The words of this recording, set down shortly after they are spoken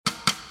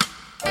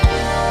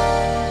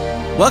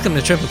Welcome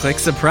to Triple Click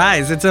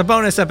Surprise. It's a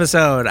bonus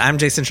episode. I'm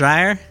Jason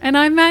Schreier. And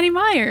I'm Maddy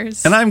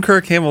Myers. And I'm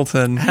Kirk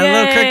Hamilton.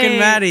 Hello, Kirk and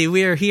Maddy.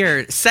 We are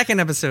here,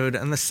 second episode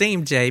on the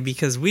same day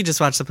because we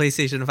just watched the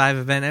PlayStation 5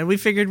 event and we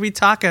figured we'd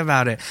talk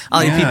about it.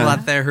 All you people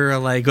out there who are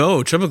like,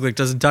 oh, Triple Click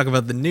doesn't talk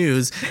about the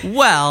news.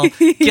 Well,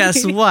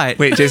 guess what?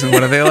 Wait, Jason,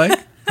 what are they like?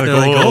 They're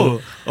like,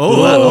 oh.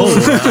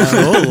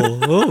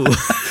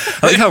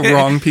 I like how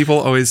wrong people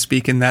always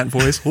speak in that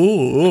voice.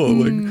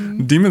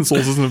 Like Demon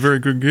Souls isn't a very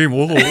good game.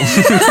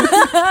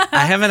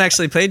 I haven't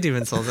actually played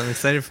Demon Souls. I'm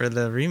excited for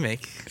the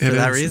remake for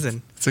that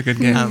reason. It's a good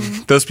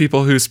game. Those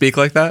people who speak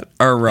like that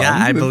are wrong. Yeah,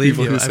 I believe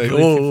you. Who I say,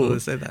 believe people who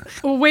say that.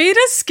 Way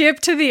to skip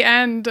to the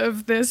end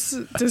of this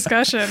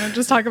discussion and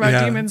just talk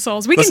about Demon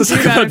Souls. We Let's can do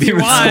just talk that about if you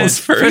Demon want. Souls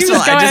first. First of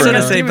all, I just want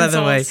to say, Demon by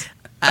the way, Souls.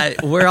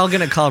 we're all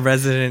going to call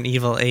Resident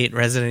Evil 8,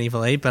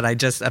 but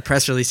a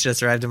press release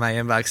just arrived in my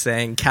inbox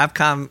saying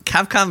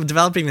Capcom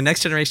developing the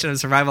next generation of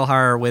survival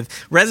horror with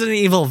Resident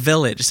Evil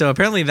Village. So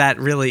apparently that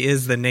really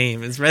is the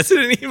name, is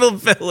Resident Evil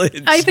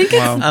Village. I think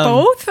it's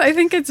both. I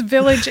think it's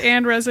Village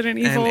and Resident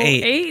Evil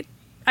 8.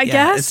 I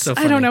guess. It's so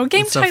I don't know.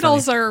 Game It's so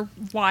titles funny. are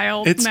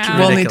wild It's now.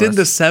 well, and they Ridiculous.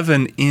 did the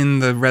 7 in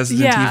the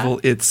Resident Evil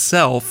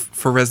itself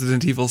for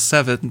Resident Evil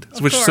 7,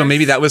 which so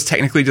maybe that was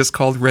technically just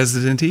called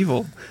Resident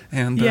Evil.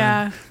 And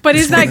but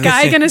is that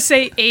guy going to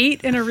say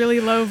 8 in a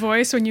really low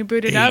voice when you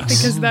boot it up?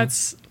 Because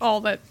that's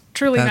all that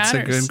truly That's a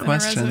matters good in a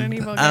Resident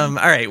Evil All game.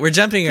 right, we're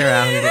jumping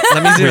around.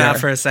 Let me zoom out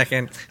for a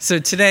second. So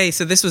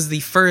this was the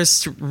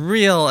first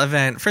real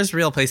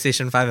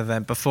PlayStation 5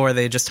 event before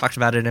they just talked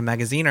about it in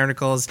magazine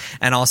articles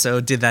and also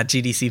did that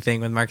GDC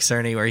thing with Mark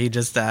Cerny where he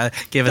just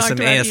gave us some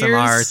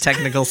ASMR ears.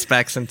 technical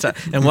specs and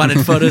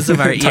wanted photos of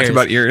our ears. Talked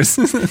about ears.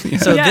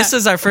 So this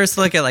is our first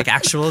look at like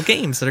actual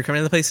games that are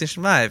coming to the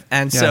PlayStation 5.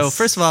 And so Yes.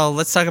 first of all,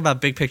 let's talk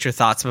about big picture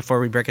thoughts before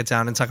we break it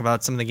down and talk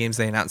about some of the games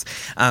they announced.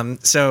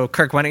 So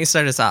Kirk, why don't you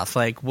start us off?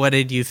 Like, what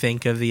did you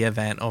think of the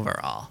event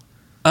overall?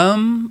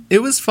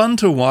 It was fun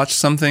to watch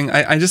something.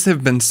 I just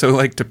have been so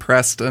like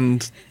depressed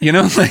and,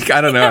 like, I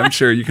don't know, I'm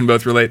sure you can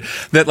both relate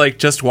that like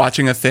just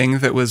watching a thing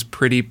that was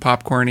pretty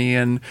popcorny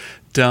and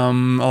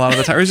dumb a lot of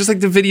the time. It was just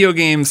like the video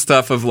game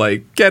stuff of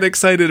like, get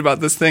excited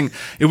about this thing.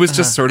 It was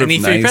just sort of an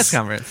E3 nice. press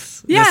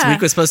conference. Yeah. This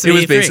week was supposed to be It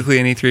was E3. basically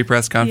an E3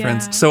 press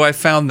conference. Yeah. So I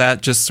found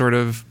that just sort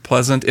of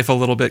pleasant, if a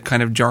little bit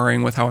kind of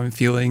jarring with how I'm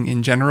feeling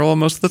in general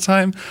most of the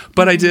time.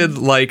 But I did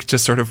like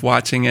just sort of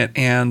watching it,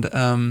 and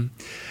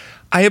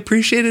I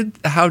appreciated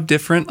how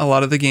different a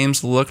lot of the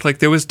games looked. Like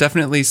there was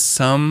definitely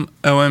some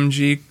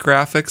OMG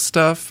graphic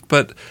stuff,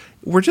 but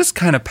we're just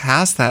kind of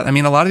past that. I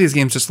mean, a lot of these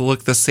games just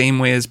look the same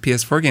way as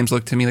PS4 games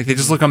look to me. Like they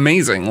just look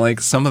amazing.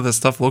 Like some of the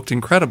stuff looked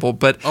incredible,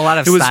 but A lot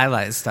of it was,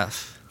 stylized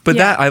stuff. But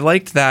Yeah. that I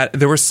liked that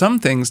there were some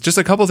things, just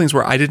a couple of things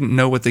where I didn't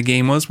know what the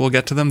game was. We'll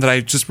get to them. That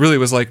I just really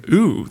was like,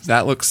 ooh,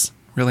 that looks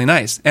really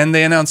nice. And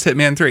they announced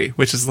Hitman 3,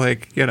 which is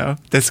like,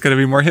 that's going to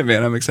be more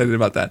Hitman. I'm excited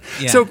about that.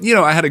 Yeah. So,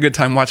 I had a good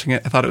time watching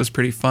it. I thought it was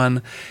pretty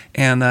fun.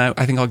 And I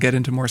think I'll get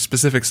into more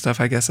specific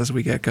stuff, I guess, as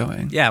we get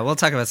going. Yeah, we'll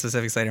talk about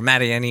specifics later.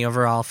 Maddy, any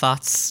overall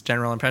thoughts,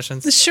 general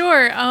impressions?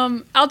 Sure.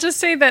 I'll just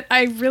say that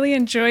I really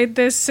enjoyed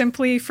this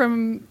simply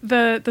from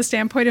the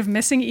standpoint of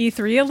missing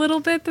E3 a little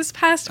bit this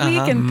past week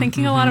and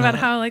thinking a lot about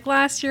how like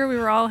last year we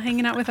were all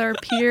hanging out with our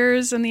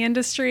peers in the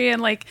industry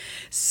and like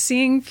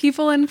seeing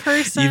people in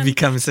person. You've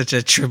become such a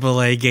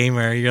AAA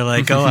gamer. You're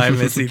like, oh, I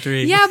miss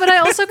E3. Yeah, but I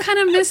also kind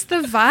of miss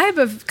the vibe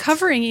of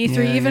covering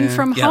E3 even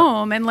from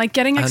home and like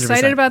getting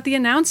excited 100%. about the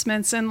announcements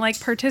and like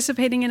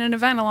participating in an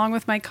event along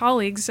with my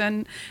colleagues,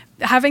 and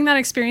having that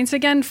experience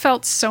again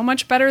felt so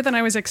much better than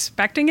I was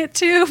expecting it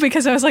to,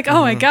 because I was like,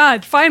 oh my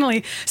God,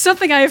 finally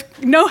something I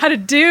know how to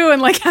do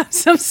and like have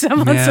some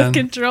semblance of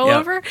control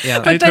over. Yeah.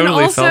 But I then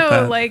totally felt also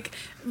that. like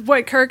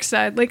what Kirk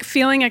said, like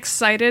feeling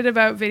excited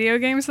about video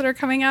games that are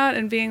coming out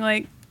and being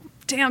like,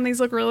 damn, these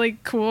look really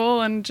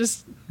cool, and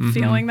just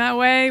feeling that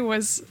way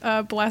was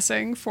a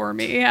blessing for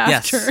me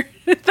after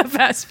the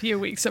past few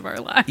weeks of our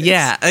lives.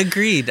 Yeah,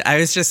 agreed. I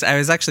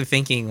was actually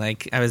thinking,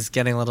 like, I was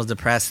getting a little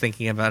depressed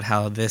thinking about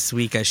how this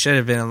week I should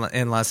have been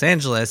in Los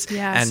Angeles.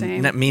 Yeah, and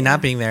same.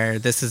 not being there,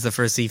 this is the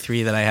first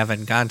E3 that I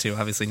haven't gone to.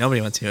 Obviously,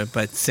 nobody went to it,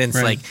 but since,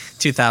 Right. like,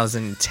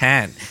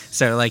 2010.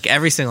 So, like,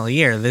 every single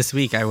year this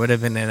week I would have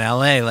been in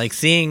LA, like,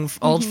 seeing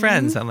old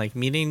friends. I'm, like,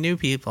 meeting new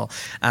people.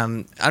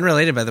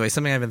 Unrelated, by the way,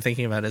 something I've been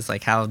thinking about is,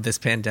 like, how this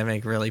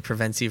pandemic really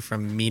prevents you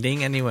from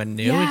meeting anyone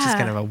new, which is Yeah.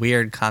 kind of a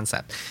weird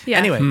concept. Yeah.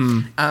 Anyway,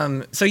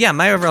 so yeah,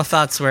 my overall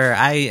thoughts were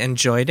I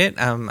enjoyed it.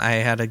 I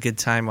had a good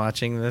time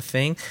watching the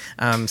thing.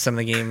 Some of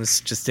the games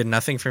just did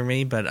nothing for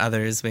me, but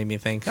others made me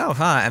think, oh,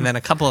 huh. And then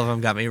a couple of them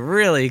got me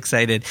really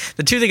excited.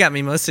 The two that got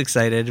me most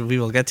excited, we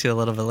will get to a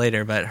little bit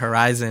later, but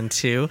Horizon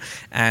 2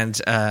 and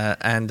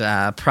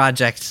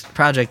Project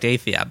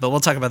Athia. But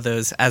we'll talk about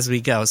those as we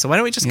go. So why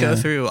don't we just go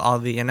through all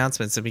the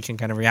announcements so we can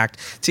kind of react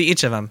to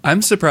each of them.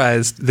 I'm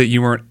surprised that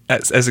you weren't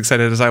as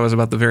excited as I was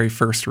about the very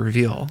first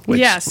reveal. Which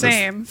Yeah, was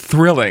same.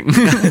 thrilling.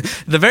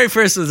 The very very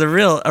first was a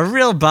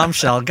real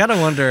bombshell. Gotta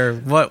wonder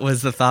what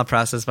was the thought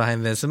process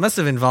behind this. It must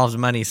have involved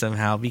money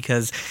somehow,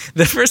 because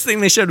the first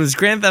thing they showed was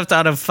Grand Theft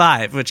Auto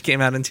 5, which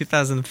came out in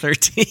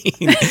 2013.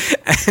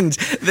 And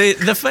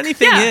the funny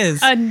thing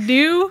is, a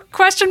new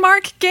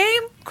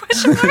game?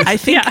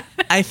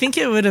 I think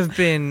it would have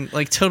been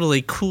like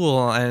totally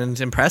cool and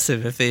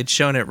impressive if they had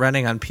shown it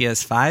running on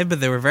PS5, but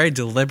they were very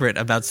deliberate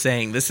about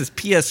saying this is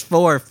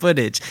PS4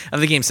 footage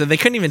of the game. So they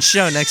couldn't even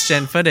show next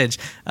gen footage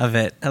of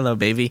it. Hello,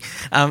 baby.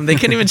 They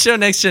couldn't even show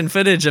next gen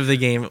footage of the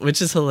game,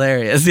 which is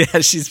hilarious. Yeah,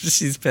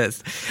 she's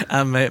pissed.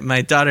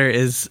 My daughter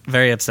is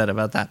very upset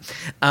about that.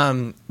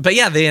 But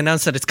yeah, they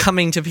announced that it's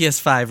coming to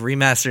PS5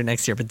 remastered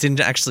next year, but didn't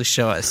actually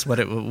show us what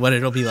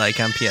it'll be like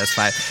on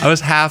PS5. I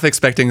was half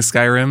expecting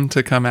Skyrim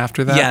to come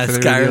after that. Yeah,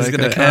 Skyrim's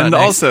going to come out and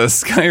next. Also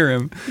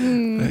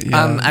Skyrim.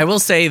 Yeah. I will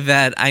say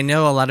that I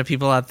know a lot of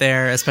people out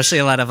there, especially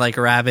a lot of like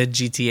rabid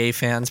GTA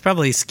fans,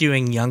 probably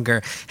skewing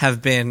younger,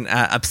 have been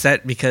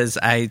upset because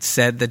I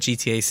said that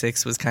GTA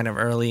 6 was kind of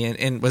early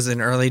and was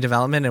in early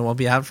development and will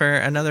be out for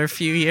another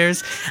few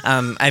years.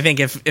 I think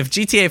if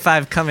GTA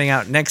 5 coming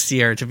out next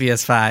year to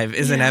PS5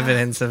 isn't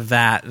evidence of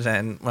that,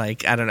 then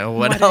like I don't know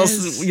what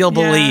else you'll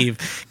believe,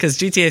 because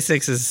GTA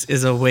 6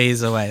 is a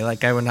ways away.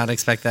 Like I would not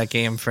expect that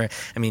game for,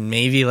 I mean,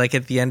 maybe like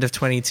at the end of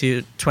 2022.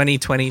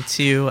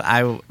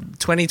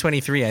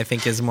 2023 I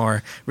think is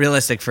more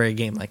realistic for a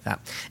game like that.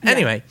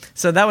 Anyway,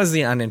 so that was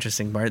the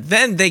uninteresting part.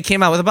 Then they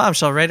came out with a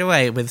bombshell right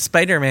away with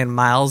Spider-Man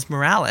Miles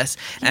Morales.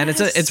 And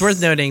it's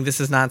worth noting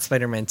this is not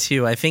Spider-Man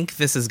 2. I think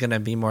this is going to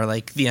be more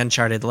like the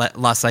Uncharted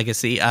Lost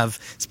Legacy of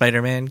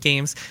Spider-Man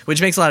games,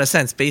 which makes a lot of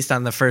sense based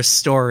on the first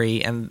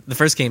story and the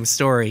first game's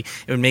story.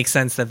 It would make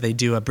sense that they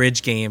do a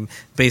bridge game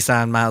based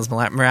on Miles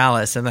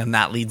Morales, and then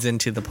that leads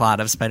into the plot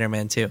of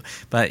Spider-Man 2.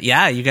 But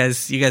yeah, you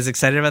guys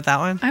excited about that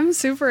one? I'm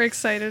super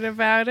excited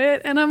about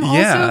it, and I'm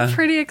also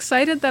pretty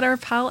excited that our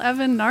pal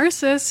Evan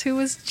Narcissus, who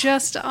was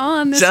just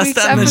on this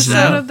week's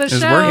episode of the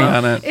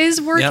show,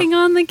 is working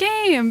on the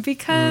game,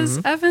 because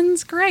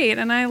Evan's great,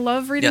 and I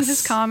love reading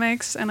his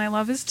comics, and I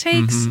love his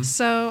takes,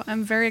 so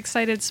I'm very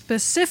excited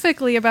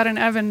specifically about an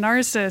Evan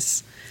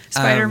Narcissus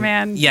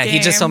Spider-Man game. He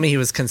just told me he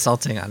was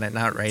consulting on it,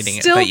 not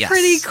writing Still it. Still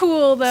pretty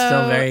cool, though.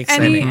 Still very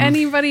exciting.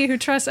 Anybody who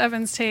trusts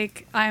Evan's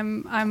take,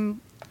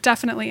 I'm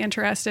definitely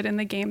interested in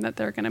the game that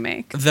they're going to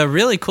make. The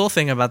really cool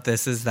thing about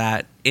this is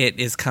that it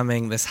is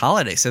coming this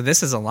holiday. So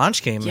this is a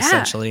launch game,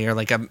 essentially, or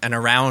like an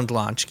around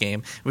launch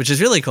game, which is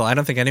really cool. I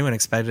don't think anyone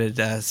expected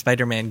a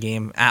Spider-Man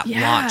game at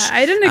launch.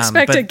 I didn't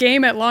expect a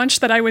game at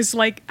launch that I was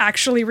like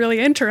actually really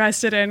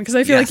interested in, because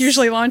I feel like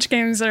usually launch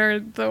games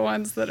are the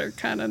ones that are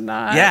kind of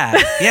not. Yeah.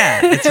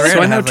 It's rare. So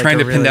I know have, trying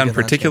like, to pin down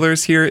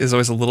particulars here is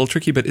always a little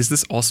tricky, but is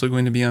this also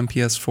going to be on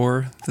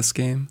PS4, this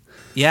game?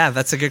 Yeah,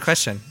 that's a good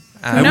question.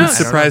 It would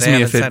surprise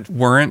me if it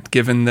weren't,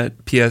 given that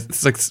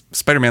it's like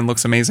Spider-Man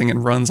looks amazing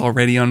and runs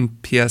already on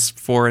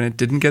PS4 and it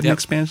didn't get an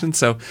expansion.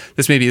 So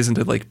this maybe isn't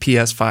a like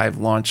PS5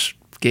 launch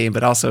game,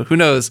 but also who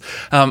knows?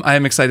 I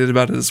am excited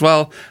about it as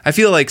well. I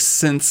feel like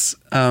since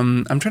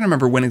I'm trying to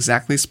remember when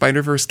exactly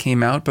Spider-Verse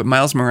came out, but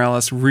Miles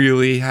Morales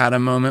really had a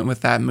moment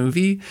with that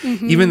movie,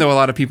 even though a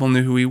lot of people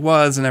knew who he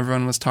was and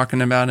everyone was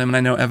talking about him. And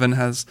I know Evan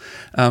has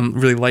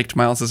really liked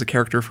Miles as a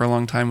character for a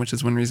long time, which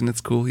is one reason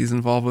it's cool he's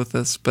involved with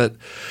this. But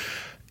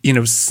you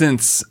know,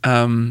 since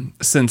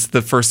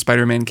the first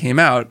Spider-Man came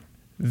out,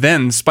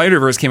 then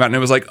Spider-Verse came out, and it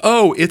was like,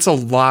 oh, it's a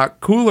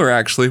lot cooler,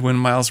 actually, when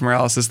Miles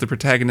Morales is the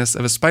protagonist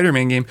of a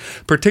Spider-Man game,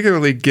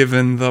 particularly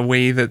given the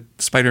way that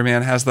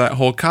Spider-Man has that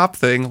whole cop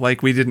thing,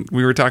 like we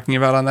were talking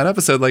about on that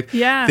episode. Like,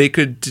 they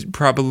could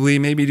probably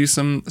maybe do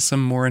some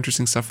more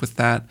interesting stuff with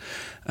that.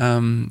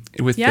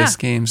 This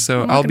game,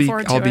 so I'll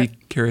be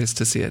curious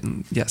to see it,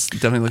 and yes,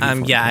 definitely looking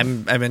forward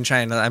to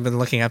it. I've been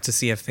looking up to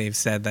see if they've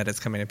said that it's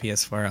coming to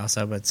PS4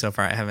 also, but so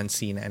far I haven't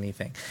seen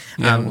anything.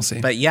 We'll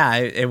see. But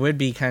it would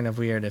be kind of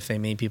weird if they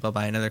made people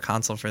buy another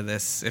console for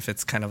this, if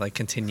it's kind of like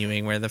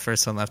continuing where the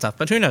first one left off,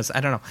 but who knows? I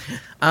don't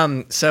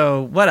know.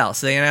 So what else?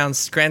 They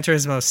announced Gran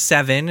Turismo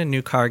 7, a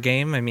new car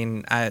game. I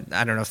mean, I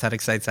don't know if that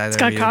excites either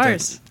of you. It's got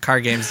cars. Car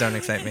games don't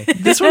excite me.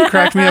 This one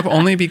cracked me up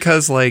only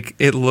because like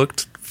it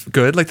looked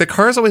good. Like the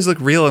cars always look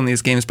real in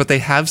these games, but they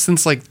have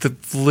since like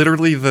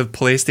literally the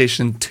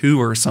PlayStation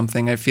 2 or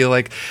something. I feel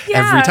like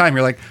every time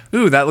you're like,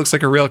 ooh, that looks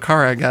like a real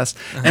car, I guess.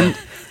 And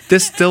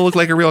this still looked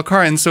like a real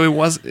car. And so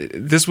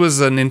this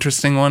was an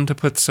interesting one to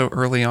put so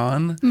early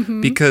on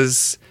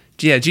because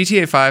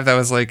GTA 5, that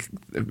was like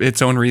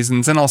its own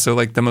reasons, and also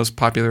like the most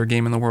popular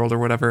game in the world or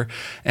whatever.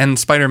 And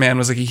Spider-Man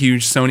was like a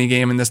huge Sony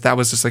game, and that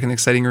was just like an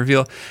exciting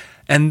reveal.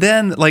 And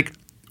then like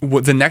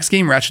the next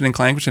game, Ratchet and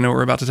Clank, which I know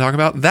we're about to talk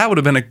about, that would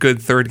have been a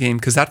good third game,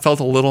 because that felt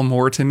a little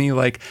more to me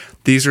like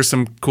these are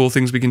some cool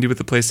things we can do with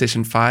the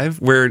PlayStation 5,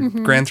 where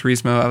Gran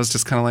Turismo, I was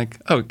just kind of like,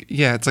 oh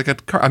yeah, it's like a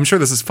car. I'm sure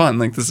this is fun,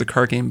 like this is a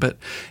car game, but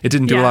it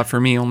didn't do a lot for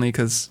me, only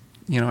because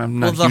I'm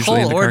not usually into car games. The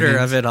whole order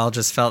of it all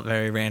just felt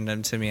very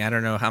random to me. I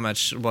don't know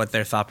what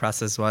their thought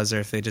process was,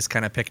 or if they just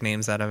kind of pick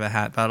names out of a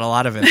hat, but a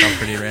lot of it felt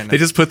pretty random. They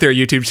just put their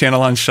YouTube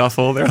channel on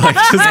shuffle. They're like,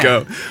 just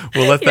go.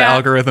 We'll let the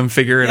algorithm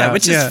figure it out.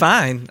 Which is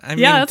fine. I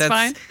mean, that's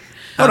fine.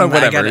 Oh, no, I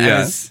whatever, I yeah.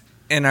 was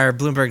in our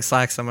Bloomberg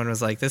Slack, someone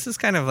was like, "This is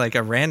kind of like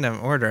a random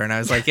order," and I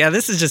was like, "Yeah,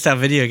 this is just how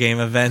video game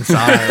events are."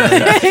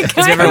 Like, if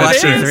you ever watch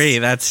E3,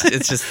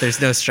 it's just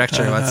there's no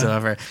structure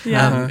whatsoever.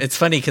 Yeah. It's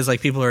funny because like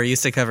people who are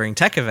used to covering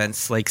tech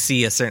events like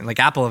see a certain like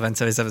Apple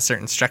events always have a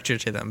certain structure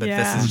to them, but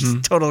this is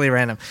just totally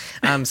random.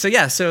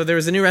 So there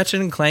was a new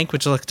Ratchet and Clank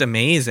which looked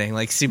amazing,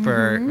 like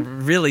super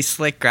really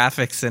slick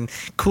graphics and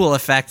cool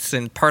effects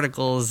and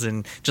particles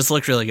and just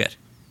looked really good.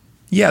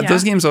 Yeah,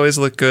 those games always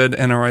look good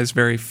and are always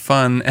very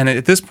fun. And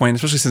at this point,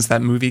 especially since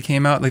that movie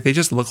came out, like they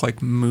just look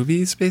like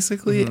movies,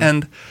 basically.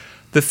 And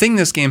the thing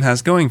this game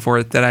has going for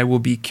it that I will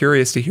be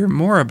curious to hear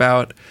more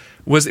about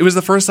was it was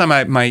the first time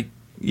my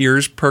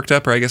ears perked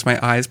up, or I guess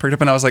my eyes perked up,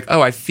 and I was like,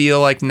 oh, I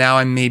feel like now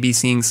I'm maybe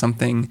seeing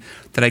something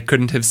that I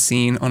couldn't have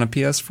seen on a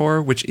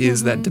PS4, which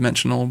is that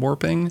dimensional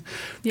warping.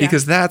 Yeah.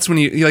 Because that's when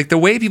you like the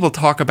way people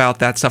talk about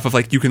that stuff of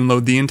like you can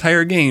load the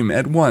entire game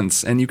at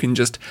once and you can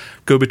just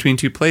go between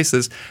two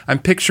places. I'm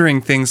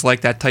picturing things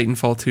like that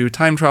Titanfall 2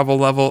 time travel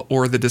level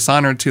or the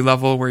Dishonored 2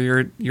 level where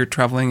you're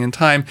traveling in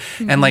time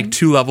and like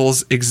two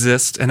levels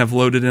exist and have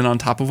loaded in on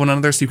top of one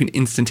another so you can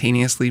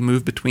instantaneously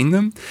move between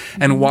them.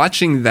 And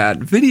watching that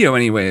video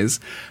anyways,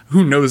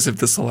 who knows if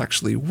this will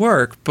actually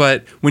work,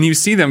 but when you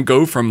see them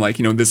go from like,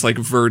 this like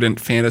verdant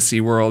fantasy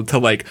world to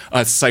like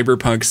a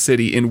cyberpunk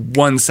city in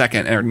 1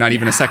 second, or not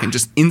even a second,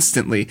 just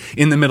instantly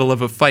in the middle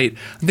of a fight.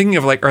 I'm thinking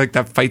of like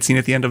that fight scene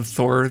at the end of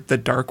Thor: The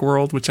Dark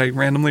World, which I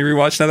randomly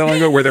rewatched not that long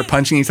ago, where they're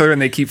punching each other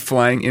and they keep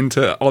flying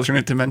into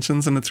alternate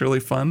dimensions and it's really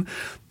fun.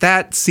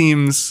 That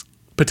seems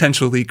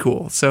potentially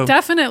cool. So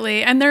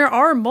definitely. And there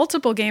are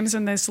multiple games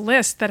in this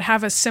list that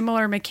have a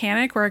similar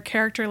mechanic where a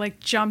character like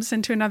jumps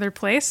into another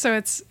place. So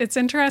it's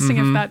interesting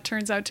if that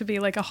turns out to be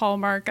like a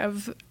hallmark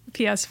of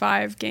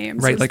PS5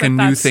 games. Right, like a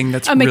new thing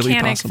that's really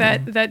mechanic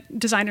possible. that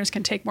designers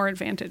can take more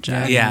advantage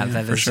of. Yeah,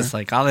 that is just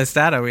like all this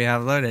data we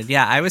have loaded.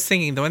 Yeah, I was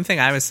thinking, the one thing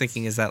I was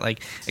thinking is that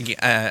like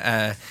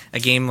a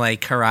game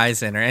like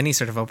Horizon or any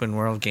sort of open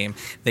world game,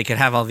 they could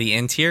have all the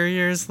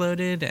interiors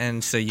loaded,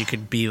 and so you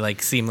could be like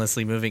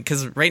seamlessly moving.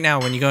 Because right now,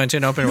 when you go into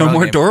an open world no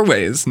more game,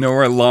 doorways, no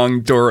more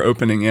long door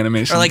opening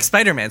animation. or like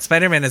Spider-Man.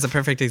 Spider-Man is a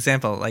perfect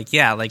example. Like,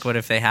 like what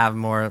if they have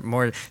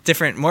more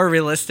different, more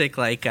realistic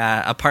like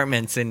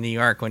apartments in New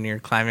York when you're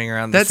climbing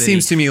around the that city.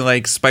 seems to me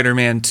like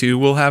Spider-Man 2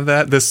 will have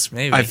that.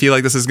 Maybe. I feel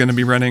like this is going to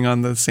be running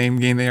on the same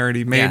game they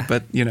already made,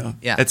 but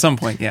at some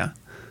point,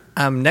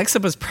 Next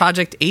up was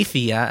Project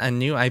Athia, a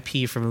new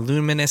IP from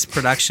Luminous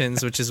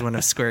Productions, which is one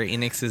of Square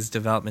Enix's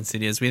development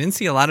studios. We didn't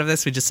see a lot of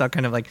this. We just saw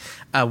kind of like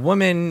a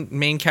woman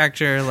main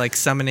character like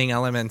summoning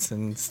elements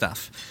and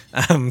stuff.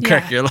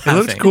 Kirk, you're laughing. It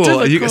looked cool.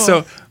 It did look cool.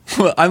 So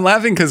I'm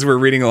laughing because we're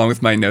reading along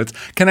with my notes.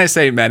 Can I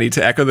say, Maddy,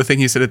 to echo the thing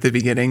you said at the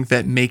beginning,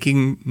 that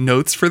making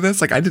notes for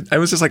this, like I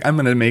was just like, I'm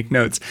going to make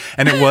notes.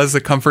 And it was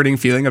a comforting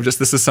feeling of just,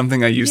 this is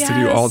something I used to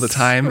do all the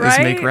time, is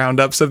make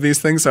roundups of these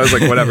things. So I was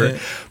like, whatever.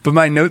 But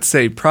my notes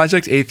say,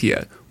 Project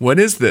Athia, what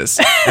is this?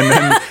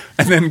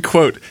 And then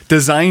quote,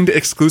 designed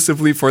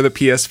exclusively for the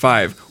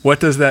PS5.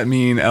 What does that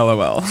mean,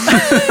 LOL?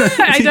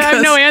 I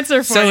have no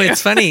answer for you. So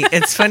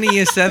it's funny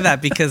you said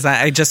that, because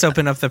I just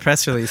opened up the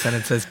press release and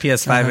it says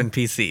PS5 and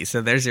PC.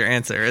 So there's your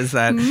answer, is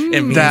that it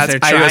means they're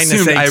trying to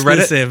say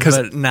exclusive,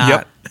 but not.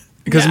 Yep.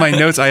 Because my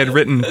notes, I had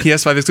written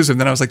PS5 exclusive.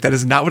 Then I was like, that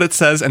is not what it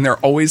says. And they're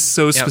always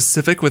so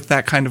specific with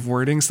that kind of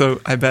wording.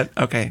 So I bet,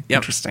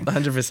 interesting.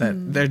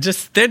 100%. They're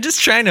just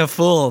trying to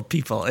fool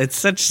people. It's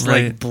such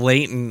like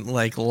blatant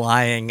like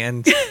lying.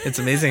 And it's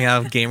amazing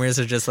how gamers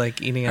are just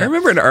like eating up. I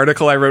remember an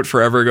article I wrote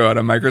forever ago at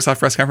a Microsoft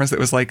press conference that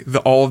was like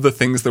all of the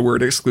things the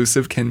word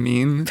exclusive can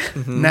mean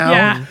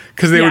now.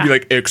 Because they would be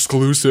like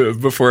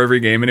exclusive before every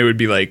game. And it would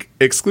be like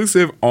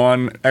exclusive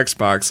on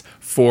Xbox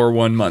for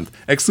 1 month.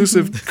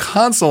 Exclusive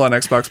console on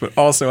Xbox, but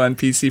also on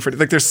PC for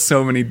like there's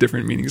so many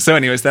different meanings. So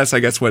anyways, that's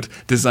I guess what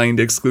designed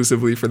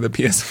exclusively for the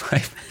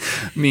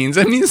PS5 means.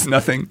 It means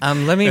nothing.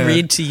 Let me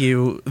read to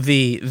you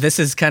this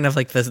is kind of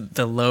like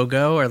the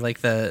logo, or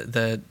like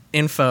the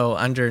info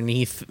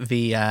underneath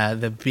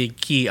the big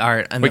key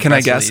art. Wait, can I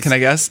guess? Can I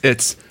guess?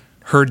 It's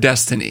her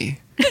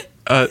destiny.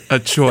 A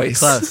choice.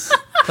 Close.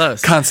 For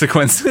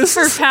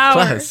Consequences.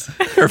 power. Close.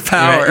 Her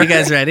power. You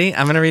guys ready?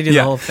 I'm going to read you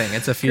the whole thing.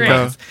 It's a few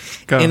lines.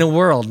 Go. In a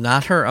world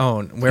not her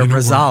own, where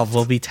resolve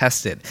will be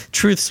tested,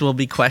 truths will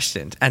be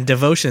questioned, and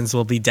devotions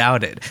will be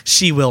doubted,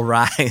 she will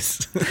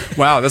rise.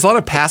 Wow, there's a lot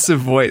of passive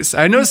voice.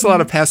 I noticed a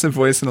lot of passive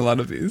voice in a lot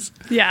of these.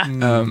 Yeah.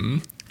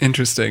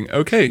 Interesting.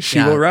 Okay, she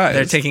will rise.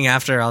 They're taking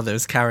after all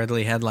those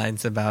cowardly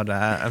headlines about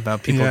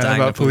people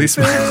dying about of police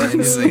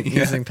policemen.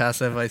 using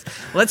passive voice.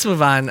 Let's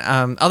move on.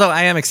 Although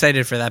I am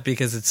excited for that,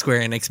 because it's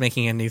Square Enix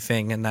making a new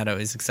thing, and that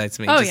always excites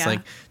me.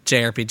 Like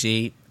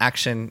JRPG,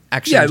 action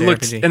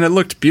JRPG. It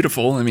looked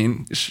beautiful. I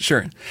mean,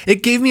 sure.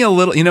 It gave me a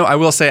little, I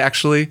will say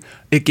actually,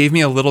 it gave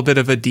me a little bit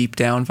of a Deep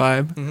Down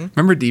vibe.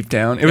 Remember Deep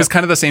Down? It was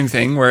kind of the same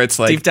thing where it's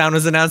like Deep Down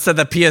was announced at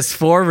the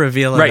PS4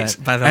 reveal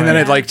event, by the way. And then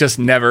it like just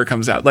never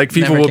comes out. Like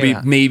people will be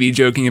maybe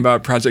joking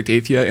about Project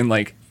Athia in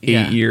like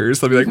 8 years.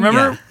 They'll be like,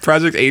 remember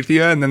Project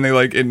Athia? And then they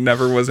like, it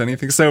never was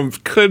anything. So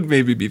could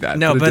maybe be that.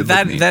 No, but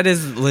that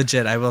is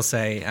legit, I will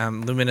say.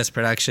 Luminous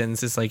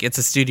Productions is like, it's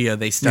a studio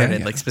they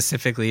started like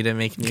specifically to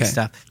make new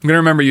stuff. I'm going to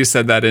remember you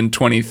said that in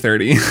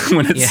 2030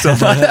 when it's still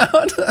not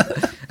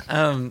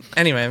out.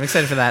 Anyway, I'm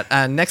excited for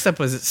that. Next up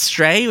was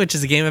Stray, which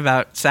is a game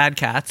about sad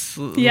cats.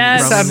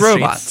 Yes. Sad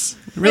robots.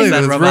 Really,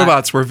 the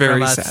robots were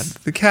very sad.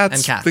 The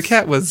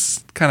cat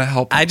was kind of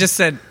helpful. I just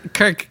said,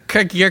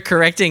 Kirk, you're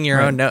correcting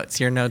your own notes.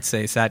 Your notes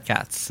say sad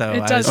cats. So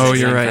it does.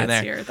 You're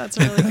right. Here. That's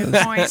a really good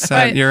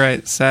point. You're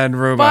right. Sad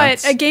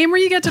robots. But a game where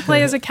you get to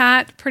play as a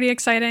cat, pretty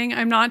exciting.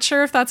 I'm not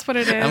sure if that's what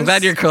it is. I'm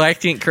glad you're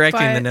correcting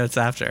the notes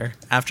after.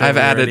 I've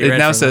added. It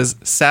now says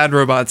sad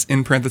robots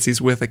in parentheses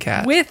with a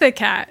cat. With a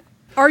cat.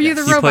 Are you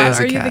the robot?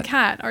 Are you cat. the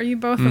cat? Are you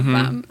both of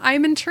them?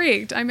 I'm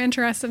intrigued. I'm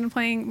interested in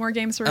playing more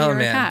games where you're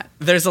a cat.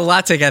 There's a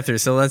lot to get through,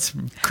 so let's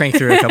crank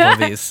through a couple of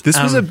these.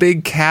 This was a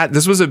big cat.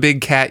 This was a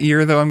big cat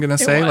year, though. I'm going to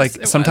say,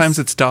 sometimes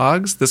it's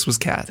dogs. This was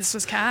cats. This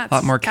was cats. A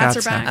lot more cats.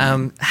 Are back.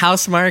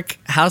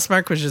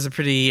 Housemarque, which is a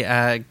pretty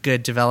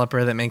good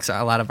developer that makes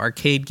a lot of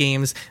arcade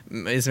games,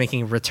 is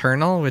making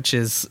Returnal, which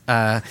is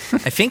I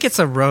think it's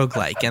a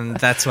roguelike, and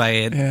that's why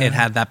it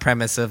had that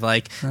premise of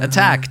like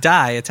attack,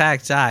 die,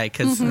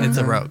 because it's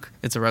a rogue.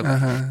 It's a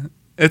roguelike.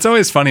 It's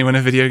always funny when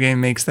a video game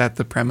makes that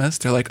the premise.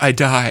 They're like, I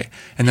die,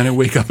 and then I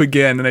wake up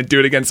again, and I do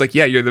it again. It's like,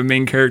 yeah, you're the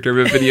main character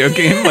of a video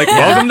game. Like,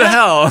 welcome to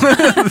hell.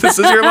 This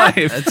is your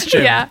life. That's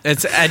true. Yeah.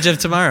 It's Edge of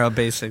Tomorrow,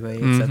 basically,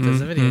 except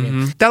as a video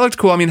game. That looked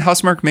cool. I mean,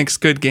 Housemarque makes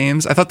good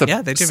games. I thought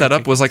the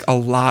setup was like a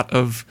lot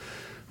of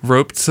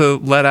rope to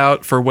let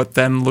out for what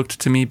then looked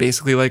to me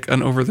basically like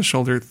an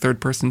over-the-shoulder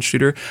third-person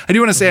shooter. I do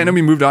want to say, I know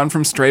we moved on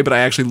from Stray, but I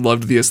actually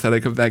loved the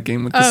aesthetic of that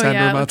game with the sad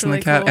robots and the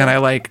cat, and I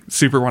like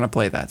super want to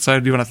play that. So I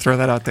do want to throw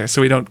that out there so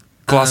we don't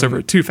gloss over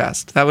it too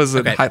fast. That was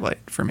a highlight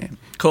for me.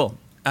 Cool.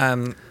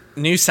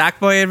 New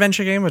Sackboy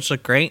adventure game, which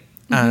looked great.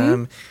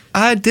 Did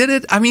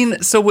it? I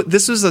mean, so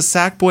this was a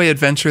Sackboy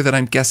adventure that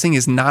I'm guessing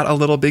is not a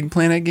Little Big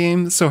Planet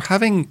game. So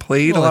having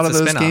played a lot of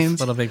those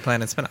games, Little Big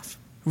Planet spinoff.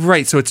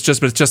 Right, so it's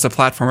just a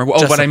platformer.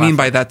 What I mean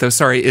by that, though,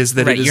 sorry, is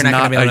that it is you're not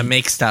going to be able to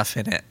make stuff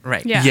in it.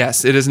 Right. Yeah.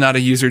 Yes, it is not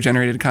a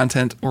user-generated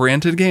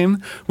content-oriented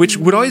game, which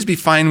would always be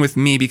fine with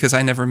me because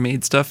I never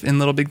made stuff in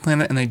Little Big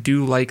Planet, and I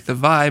do like the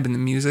vibe and the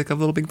music of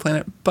Little Big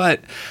Planet,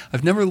 but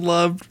I've never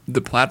loved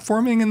the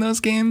platforming in those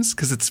games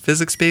because it's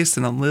physics-based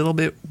and a little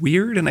bit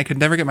weird, and I could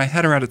never get my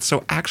head around it.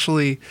 So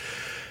actually,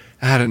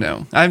 I don't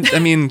know. I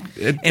mean,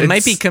 it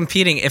might be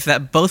competing if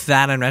both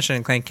that and Ratchet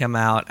and Clank come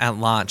out at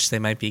launch. They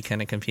might be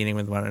kind of competing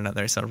with one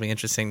another. So it'll be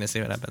interesting to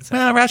see what happens.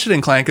 Well, Ratchet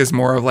and Clank is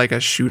more of like a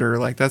shooter.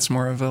 Like that's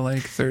more of a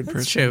like third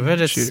person. True, but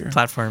it's shooter.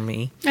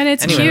 Platform-y. And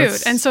it's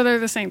cute, and so they're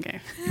the same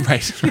game.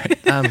 Right.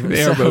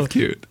 They are both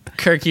cute.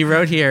 Kirk, you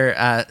wrote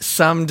here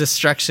some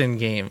destruction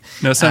game.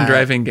 No, some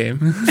driving game.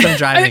 Some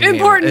driving game.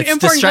 Important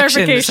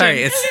clarification.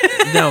 Sorry,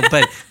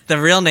 but the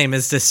real name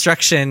is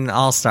Destruction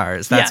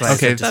All-Stars. That's why.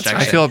 Okay, that's right.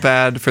 I feel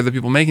bad for the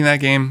people making that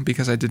game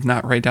because I did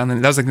not write down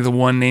that was like the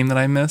one name that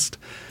I missed.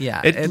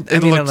 Yeah,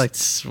 it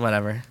looked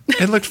whatever.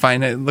 It looked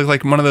fine. It looked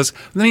like one of those.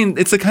 I mean,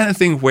 it's the kind of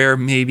thing where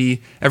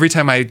maybe every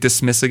time I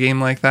dismiss a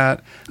game like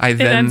that, I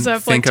then ends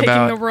up think like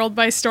about taking the world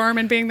by storm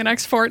and being the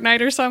next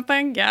Fortnite or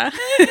something. Yeah.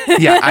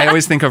 Yeah, I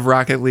always think of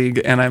Rocket League,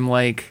 and I'm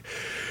like,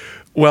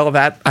 well,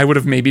 that I would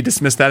have maybe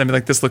dismissed that and be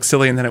like, this looks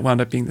silly, and then it wound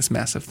up being this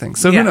massive thing.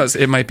 So who knows?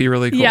 It might be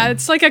really cool. Yeah,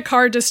 it's like a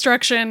car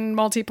destruction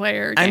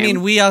multiplayer game. I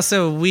mean, we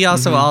also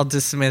all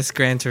dismiss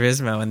Gran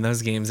Turismo, and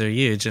those games are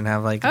huge and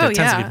have like tons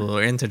of people who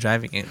are into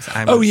driving games.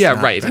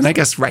 Right. And I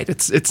guess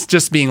it's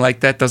just being like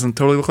that doesn't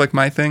totally look like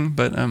my thing,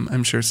 but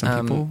I'm sure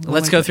some people.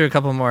 Let's go through a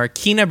couple more.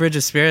 Kena Bridge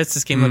of Spirits.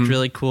 This game looked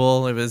really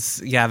cool. It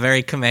was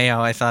very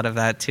Cameo. I thought of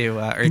that too.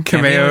 Or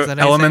Cameo,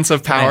 Elements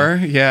of Power.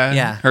 Cameo.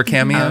 Yeah. Or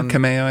Cameo.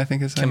 Cameo, I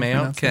think is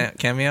Cameo.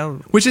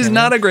 Which is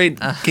not a great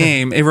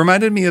game. It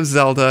reminded me of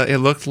Zelda. It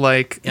looked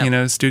like,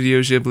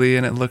 Studio Ghibli,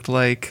 and it looked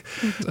like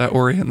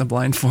Ori and the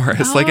Blind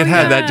Forest. Like it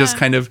had that just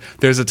kind of,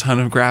 there's a ton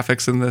of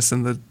graphics in this,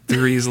 and the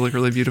trees look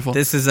really beautiful.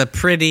 This is a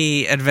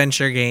pretty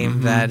adventure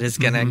game that is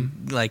going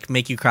to like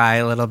make you cry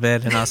a little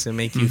bit and also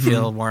make you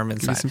feel warm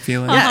inside. Some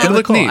feeling. Yeah, it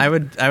looked cool. Neat. I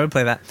would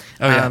play that.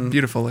 Oh yeah,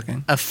 beautiful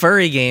looking. A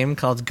furry game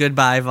called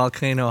Goodbye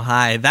Volcano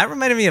High. That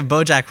reminded me of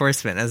BoJack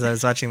Horseman as I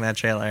was watching that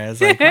trailer. I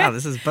was like, wow,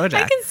 this is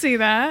BoJack. I can see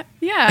that.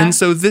 Yeah. And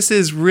so this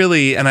is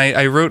really, and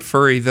I wrote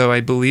furry, though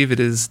I believe it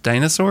is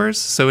dinosaurs.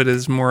 So it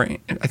is more,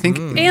 I think,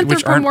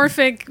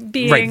 anthropomorphic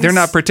beings. Right. They're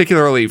not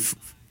particularly,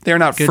 they're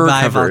not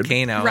Goodbye fur-covered.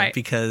 Volcano, right.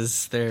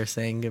 Because they're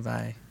saying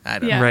goodbye. I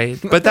don't know. Right.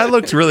 But that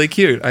looked really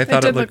cute. I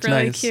thought it looked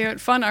really nice.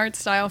 cute. Fun art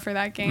style for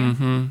that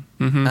game.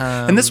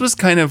 And this was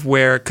kind of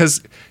where,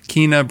 because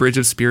Kena Bridge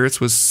of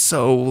Spirits was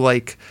so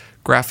like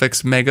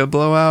graphics mega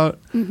blowout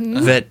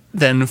that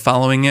then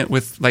following it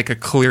with like a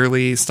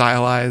clearly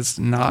stylized,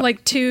 not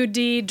like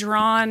 2D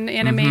drawn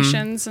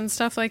animations and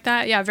stuff like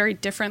that. Yeah, very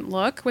different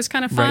look was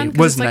kind of fun. Right.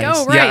 Was it's like, nice.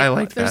 oh right, Yeah, I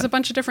like there's that. a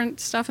bunch of different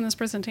stuff in this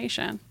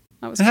presentation.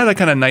 That was It had a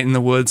kind of Night in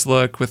the Woods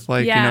look with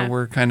like, Yeah.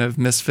 we're kind of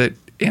misfit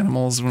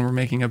animals when we're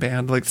making a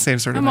band, like the same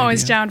sort of I'm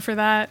always idea. down for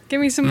that. Give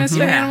me some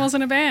misfit Yeah. animals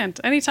in a band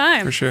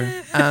anytime. For sure.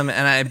 And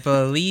I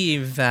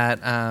believe that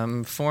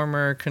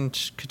former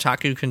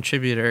Kotaku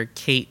contributor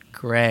Kate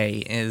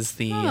Gray is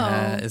the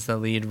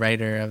lead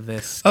writer of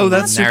this. Oh,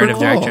 that's super narrative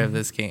cool. director of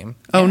this game.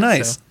 Oh, Yeah,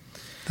 nice. so,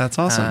 That's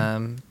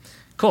awesome.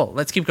 cool.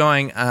 Let's keep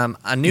going.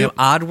 A new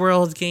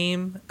Oddworld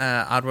game,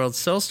 Oddworld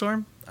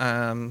Soulstorm.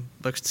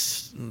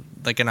 Looked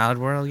like an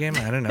Oddworld game.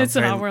 I don't know. It's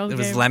an Oddworld It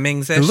was game.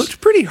 Lemmings-ish. It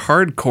looked pretty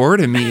hardcore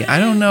to me. I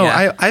don't know.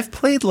 Yeah. I've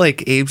played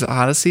like Abe's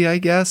Odyssey, I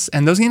guess,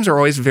 and those games are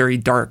always very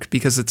dark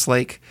because it's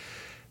like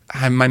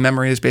my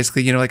memory is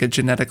basically, you know, like a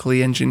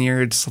genetically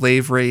engineered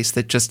slave race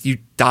that just you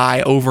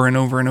die over and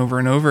over and over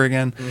and over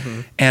again,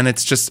 and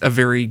it's just a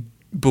very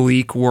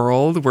bleak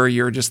world where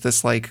you're just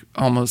this like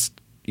almost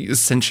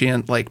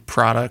sentient like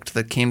product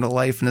that came to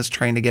life and is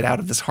trying to get out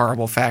of this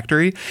horrible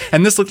factory.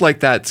 And this looked like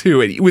that too,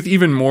 with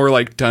even more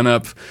like done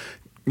up,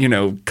 you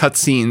know,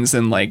 cutscenes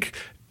and like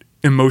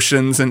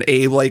emotions, and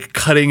Abe like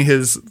cutting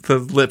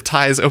the lip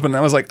ties open. And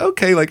I was like,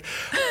 okay, like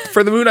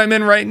for the mood I'm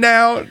in right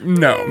now,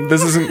 no,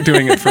 this isn't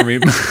doing it for me.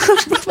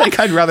 Like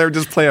I'd rather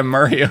just play a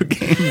Mario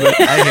game. But,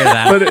 I hear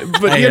that.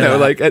 but I you hear know,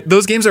 that. like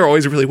those games are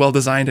always really well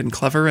designed and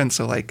clever, and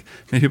so like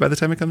maybe by the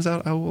time it comes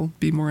out, I will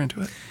be more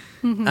into it.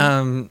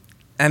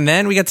 And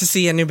then we got to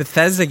see a new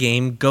Bethesda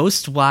game,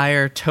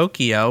 Ghostwire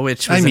Tokyo,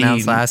 which was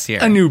announced last year.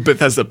 A new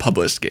Bethesda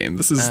published game.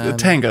 This is the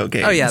Tango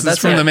game. oh, yeah, this that's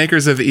is from it. the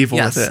makers of Evil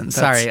Yes, Within.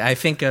 sorry, I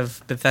think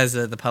of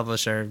Bethesda, the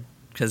publisher,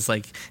 because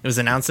like it was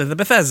announced at the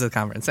Bethesda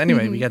conference.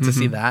 Anyway, we got to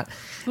see that.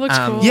 Looks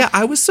cool. Yeah,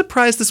 I was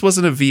surprised this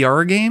wasn't a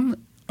VR game.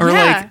 Or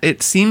Yeah. like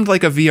it seemed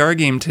like a VR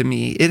game to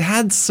me. It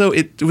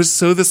was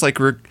so this like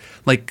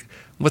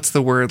what's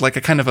the word? Like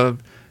a kind of a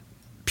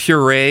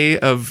puree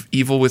of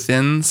Evil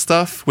Within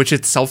stuff, which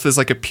itself is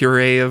like a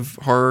puree of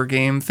horror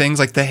game things,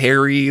 like the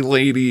hairy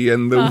lady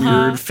and the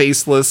weird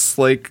faceless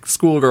like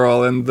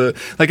schoolgirl and the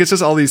like. It's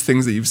just all these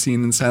things that you've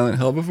seen in Silent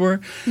Hill before.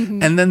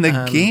 And then the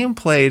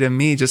gameplay to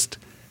me just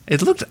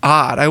it looked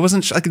odd. I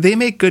wasn't like they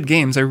make good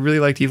games. I really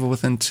liked Evil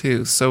Within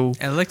 2. So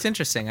It looked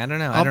interesting. I don't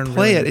know. I I'll don't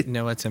play really it.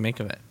 know what to make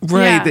of it.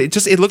 right, Yeah.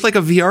 it looked like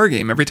a VR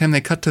game every time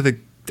they cut to the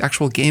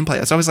actual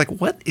gameplay. So I was like,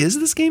 what is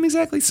this game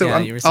exactly? So Yeah,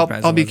 you were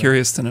surprised I'll be about that.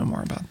 curious to know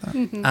more about that.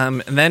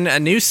 And then a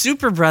new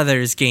Super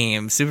Brothers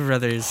game. Super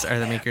Brothers are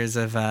the makers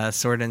of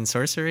Sword and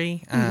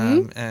Sorcery.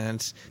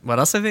 And what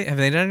else have they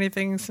done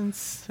anything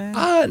since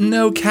then?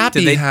 No, Cappy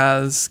Did they-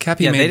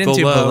 Cappy Yeah, they made didn't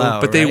do Below,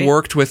 Below, but they right?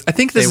 worked with, I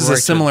think this They is worked a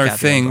with similar Cappy on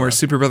thing where Below.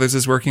 Super Brothers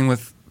is working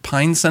with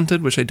Pine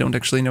Scented, which I don't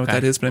actually know what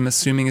Okay. that is, but I'm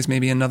assuming is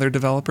maybe another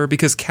developer,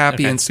 because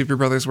Cappy Okay. and Super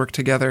Brothers worked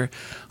together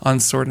on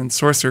Sword and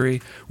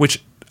Sorcery,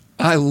 which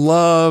I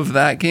love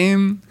that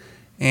game.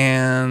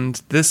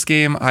 And this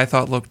game I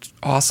thought looked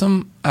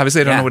awesome.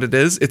 Obviously, I don't Yeah. know what it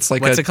is. It's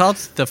like What's it called?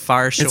 The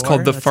Far Shore? It's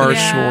called The That's Far it?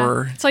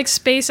 Shore. It's like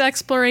space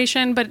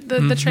exploration, but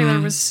the trailer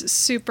was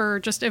super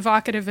just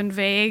evocative and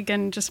vague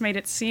and just made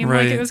it seem like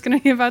Right. it was going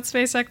to be about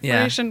space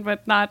exploration,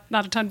 but not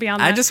a ton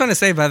beyond that. I just want to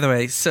say, by the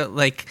way, so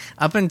like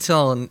up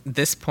until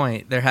this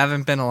point, there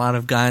haven't been a lot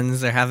of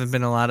guns. There haven't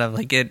been a lot of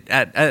like it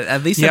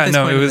at least Yeah, at this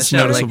no, point it in the was show,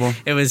 like, noticeable.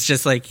 it was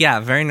just like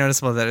very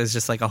noticeable that it was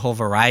just like a whole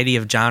variety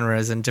of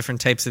genres and different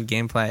types of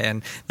gameplay,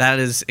 and that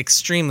is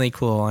extremely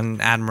cool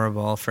and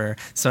admirable for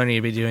Sony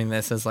to be doing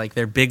this as like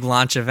their big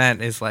launch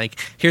event. Is like,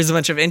 here's a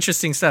bunch of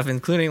interesting stuff,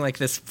 including like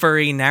this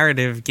furry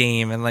narrative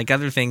game and like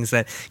other things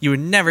that you would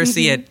never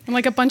see it. and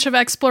like a bunch of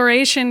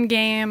exploration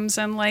games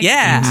and like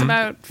Yeah. things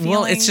about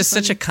Well, it's just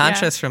feelings such a and-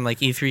 contrast from like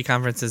E3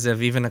 conferences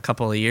of even a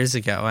couple of years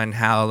ago, and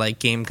how like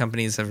game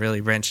companies have really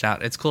branched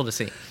out. It's cool to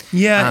see.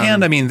 Yeah,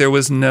 and I mean, there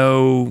was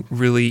no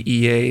really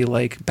EA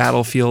like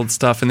Battlefield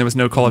stuff, and there was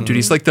no Call of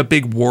Duty. So like the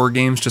big war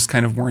games just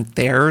kind of weren't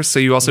there. So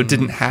you also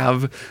didn't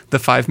have the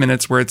 5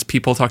 minutes where it's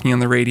people talking on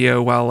the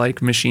radio while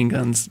like machine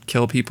guns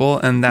kill people.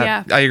 And that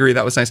Yeah. I agree,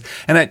 that was nice.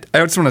 And I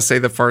just want to say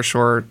the Far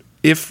Shore.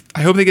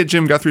 I hope they get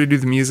Jim Guthrie to do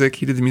the music.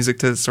 He did the music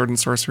to Sword and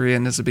Sorcery,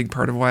 and is a big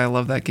part of why I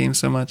love that game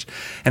so much.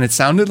 And it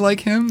sounded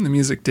like him. The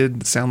music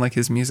did sound like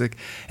his music,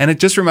 and it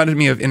just reminded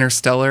me of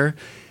Interstellar,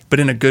 but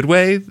in a good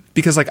way,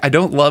 because like I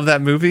don't love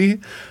that movie,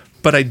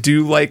 but I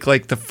do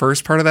like the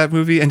first part of that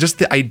movie, and just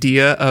the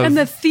idea of and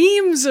the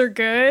themes are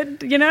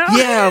good, you know?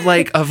 yeah,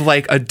 like of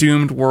like a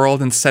doomed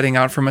world and setting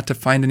out from it to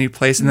find a new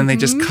place, and then they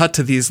just cut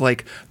to these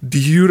like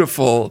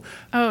beautiful,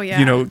 Oh, yeah.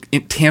 you know,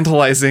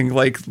 tantalizing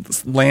like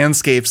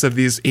landscapes of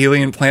these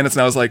alien planets,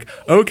 and I was like,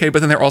 okay, but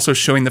then they're also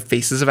showing the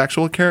faces of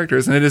actual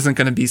characters, and it isn't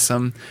going to be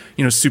some,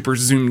 you know, super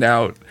zoomed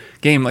out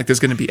game. Like there's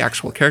going to be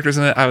actual characters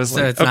in it. I was So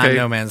like, it's not okay,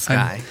 No Man's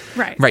Sky.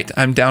 Right.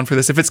 I'm down for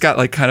this. If it's got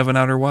like kind of an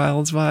Outer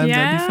Wilds vibe,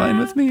 that'd be fine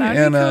with me.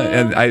 that'd be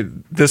And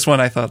cool. this one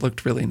I thought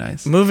looked really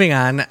nice. Moving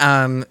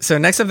on. So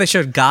next up, they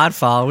showed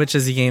Godfall, which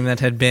is a game that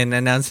had been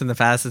announced in the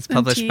past. It's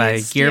published by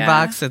teased,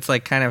 Gearbox. It's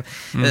like kind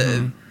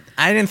of.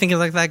 I didn't think it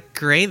looked that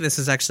great. This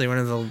is actually one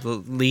of the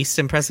least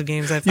impressive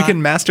games I thought. You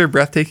can master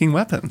breathtaking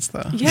weapons,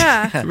 though.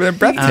 Yeah. They're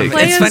breathtaking.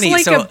 Play It's as funny,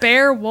 like so- a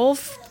bear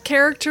wolf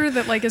character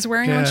that like is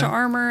wearing a bunch Yeah. of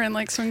armor and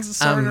like swings a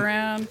sword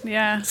around.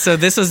 Yeah. So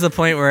this was the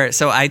point where,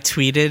 I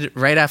tweeted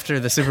right after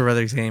the Super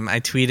Brothers game, I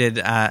tweeted,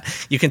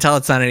 you can tell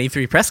it's not an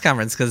E3 press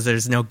conference because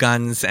there's no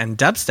guns and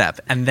dubstep.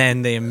 And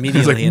then they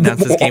immediately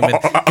announced this game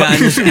with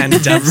guns and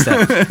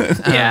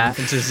dubstep. Yeah.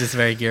 Which is just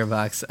very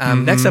Gearbox.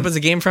 Next up was a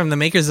game from the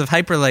makers of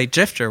Hyperlight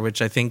Drifter,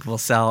 which I think will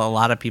sell a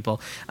lot of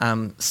people.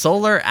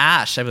 Solar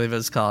Ash, I believe it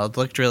was called.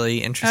 Looked really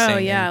interesting. Oh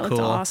yeah, and it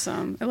looked cool.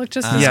 awesome. It looked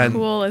just as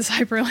cool as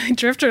Hyperlight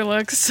Drifter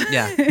looks.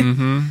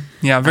 Yeah.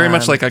 Yeah, very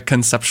much like a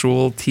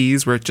conceptual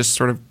tease where it just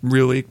sort of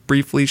really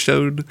briefly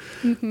showed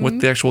what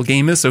the actual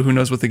game is. So who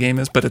knows what the game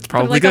is, but it's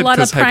probably like good a lot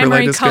of because Hyperlight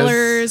primary is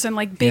colors and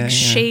like big Yeah.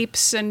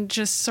 shapes and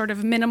just sort of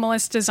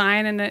minimalist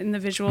design in the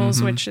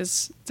visuals, which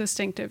is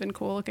distinctive and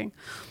cool looking.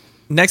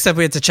 Next up,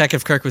 we had to check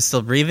if Kirk was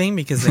still breathing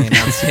because they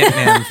announced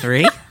Hitman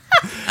 3.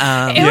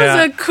 It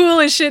was a cool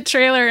as shit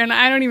trailer, and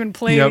I don't even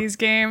play Yep. these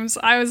games.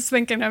 I was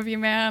thinking of you,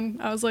 man.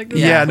 I was like, this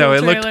Yeah, is a cool no,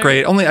 it looked trailer.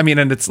 great.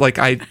 And it's like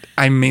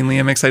I mainly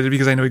am excited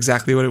because I know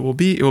exactly what it will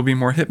be. It will be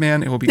more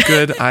Hitman. It will be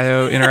good.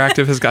 IO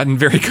Interactive has gotten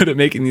very good at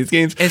making these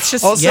games. It's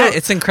just, also,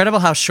 it's incredible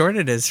how short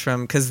it is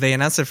because they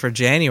announced it for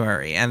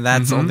January, and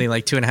that's only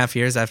like 2.5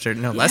 years after,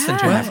 less than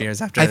 2.5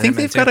 years after. I think Hitman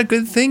they've 2. got a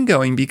good thing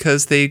going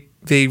because they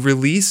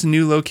release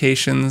new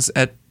locations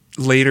at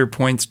later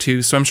points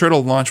too. So I'm sure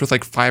it'll launch with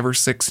like 5 or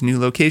 6 new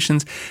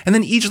locations, and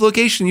then each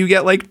location you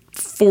get like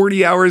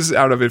 40 hours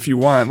out of it if you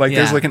want. Like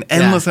there's like an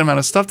endless amount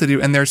of stuff to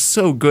do, and they're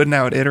so good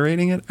now at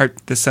iterating it. Or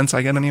the sense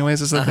I get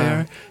anyways is that they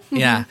are.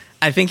 Yeah,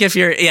 I think if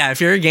you're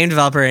a game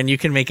developer and you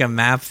can make a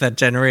map that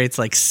generates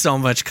like so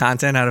much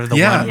content out of the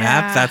one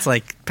map, that's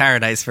like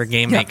paradise for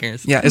game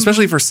makers. Yeah,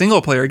 especially for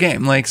single player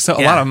game. Like a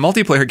lot of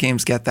multiplayer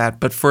games get that,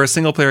 but for a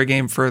single player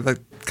game, for the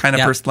kind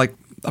of person like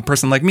a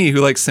person like me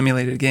who likes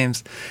simulated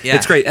games,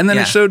 it's great. And then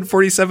it showed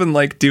 47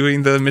 like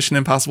doing the Mission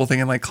Impossible thing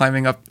and like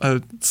climbing up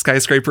a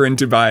skyscraper in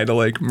Dubai to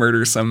like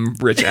murder some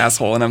rich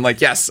asshole. And I'm like,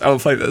 yes, I'll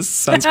play this.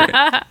 Sounds great.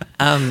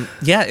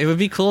 It would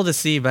be cool to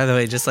see, by the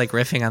way, just like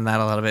riffing on that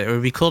a little bit, it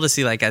would be cool to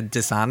see like a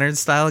Dishonored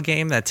style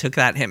game that took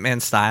that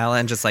Hitman style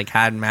and just like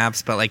had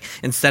maps, but like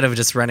instead of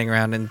just running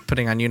around and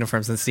putting on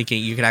uniforms and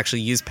sneaking, you could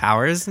actually use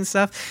powers and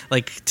stuff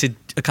like to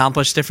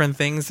accomplish different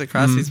things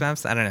across these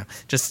maps. I don't know.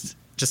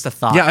 Just a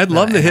thought. Yeah, I'd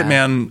love the I had.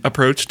 Hitman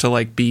approach to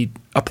like be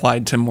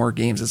applied to more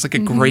games. It's like a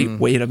great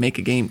way to make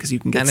a game because you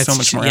can get so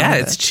much more out of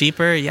it. It's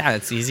cheaper. Yeah,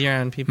 it's easier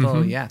on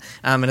people. Yeah.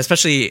 And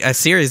especially a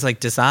series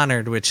like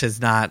Dishonored, which has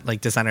not,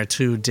 like Dishonored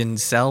 2 didn't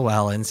sell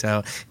well. And so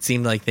it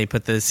seemed like they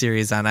put the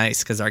series on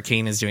ice because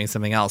Arcane is doing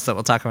something else that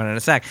we'll talk about in a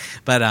sec.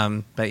 But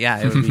yeah,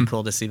 it would be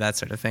cool to see that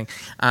sort of thing.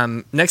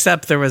 Next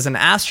up, there was an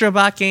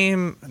Astrobot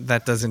game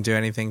that doesn't do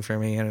anything for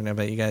me. I don't know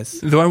about you guys.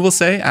 Though I will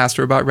say,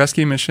 Astrobot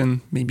Rescue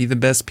Mission may be the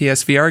best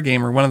PSVR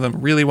game or one of the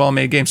really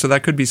well-made games. So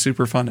that could be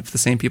super fun if the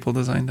same people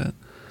designed it.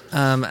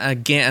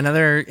 Again,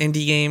 another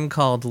indie game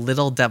called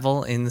Little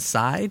Devil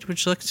Inside,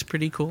 which looks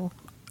pretty cool.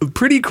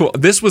 Pretty cool.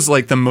 This was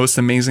like the most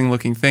amazing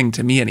looking thing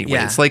to me anyway.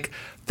 Yeah. It's like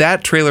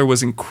that trailer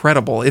was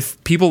incredible.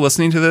 If people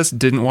listening to this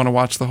didn't want to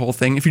watch the whole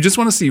thing, if you just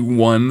want to see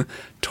one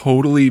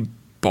totally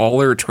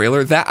baller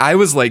trailer, that I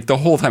was like the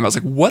whole time I was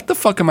like, what the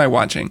fuck am I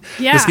watching?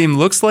 Yeah. This game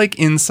looks like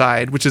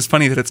Inside, which is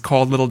funny that it's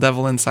called Little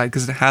Devil Inside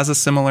because it has a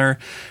similar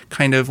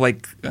kind of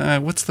like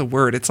what's the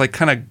word? It's like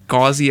kind of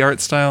gauzy art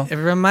style. It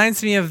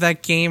reminds me of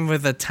that game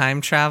with the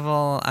time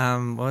travel.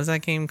 What was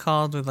that game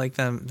called with like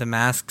the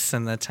masks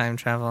and the time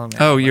travel?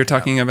 Oh, you're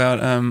talking about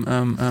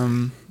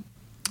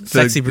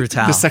Sexy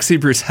Brutale. The Sexy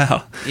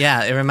Brutale.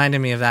 Yeah, it reminded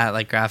me of that,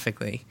 like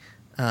graphically.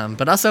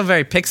 But also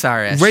very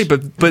Pixar-ish. Right,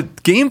 but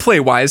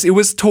gameplay-wise, it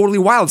was totally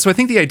wild. So I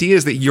think the idea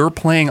is that you're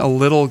playing a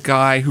little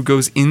guy who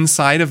goes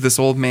inside of this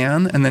old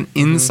man, and then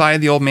inside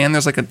the old man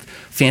there's like a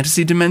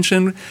fantasy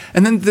dimension,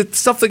 and then the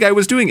stuff the guy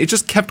was doing, it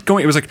just kept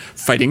going. It was like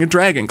fighting a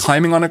dragon,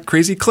 climbing on a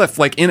crazy cliff.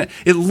 Like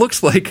it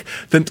looks like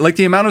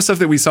the amount of stuff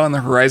that we saw in the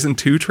Horizon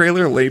 2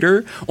 trailer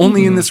later,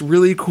 only in this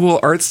really cool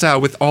art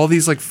style with all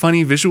these like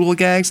funny visual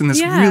gags and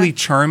this really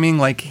charming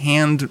like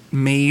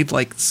handmade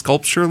like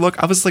sculpture look.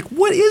 I was like,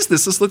 what is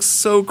this? This looks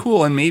so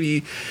cool. And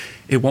maybe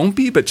it won't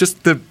be, but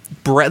just the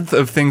breadth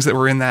of things that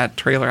were in that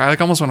trailer, I like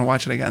almost want to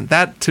watch it again.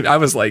 I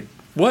was like,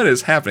 what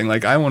is happening?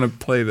 Like, I want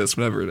to play this,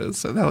 whatever it is.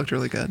 So that looked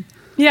really good.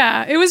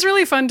 Yeah, it was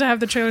really fun to have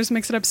the trailers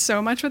mix it up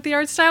so much with the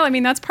art style. I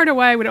mean, that's part of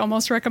why I would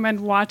almost recommend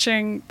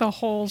watching the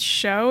whole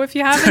show if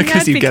you haven't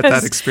yet. You get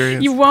that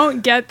experience. You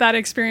won't get that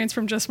experience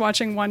from just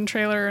watching one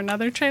trailer or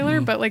another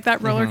trailer, but like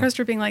that roller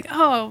coaster being like,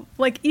 oh,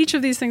 like each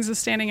of these things is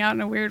standing out in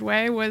a weird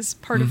way was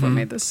part of what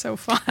made this so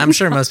fun. I'm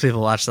sure most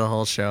people watched the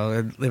whole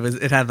show.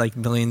 It had like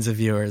millions of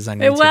viewers on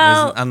YouTube. It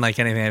was unlike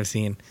anything I've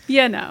seen.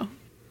 Yeah, no.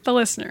 The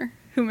listener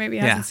who maybe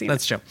hasn't seen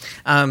that's it.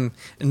 true.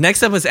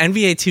 Next up was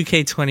NBA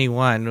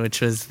 2K21,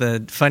 which was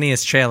the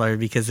funniest trailer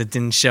because it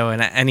didn't show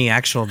any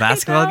actual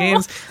basketball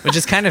games, which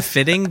is kind of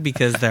fitting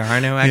because there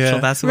are no actual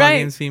basketball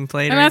games being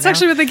played. And that's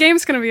actually what the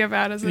game's going to be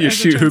about. You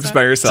shoot hoops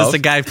by yourself. Just a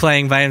guy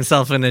playing by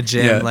himself in a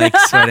gym, like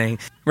sweating.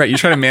 Right, you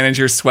try to manage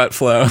your sweat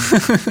flow.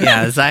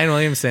 Yeah, Zion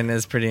Williamson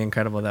is pretty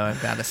incredible, though,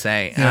 I've got to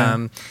say.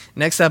 Yeah.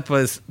 Next up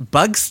was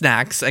Bug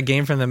Snacks, a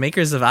game from the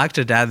makers of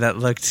Octodad that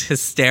looked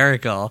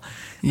hysterical.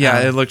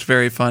 Yeah, it looked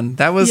very fun.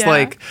 That was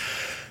like...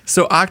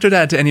 So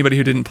Octodad, to anybody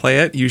who didn't play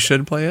it, you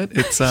should play it.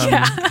 It's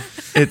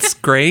it's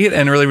great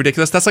and really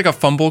ridiculous. That's like a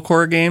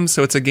fumblecore game,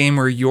 so it's a game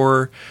where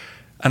you're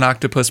an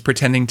octopus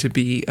pretending to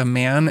be a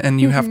man,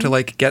 and you have to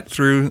like get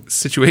through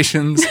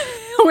situations...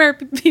 Where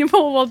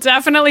people will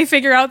definitely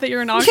figure out that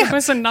you're an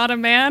octopus and not a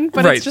man,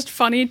 but it's just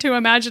funny to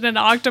imagine an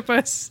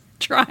octopus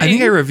trying. I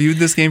think I reviewed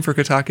this game for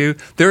Kotaku.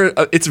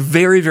 It's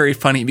very, very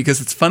funny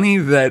because it's funny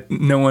that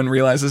no one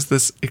realizes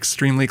this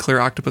extremely clear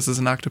octopus is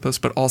an octopus,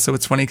 but also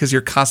it's funny because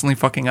you're constantly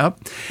fucking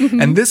up.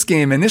 And this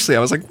game, initially, I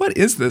was like, what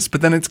is this?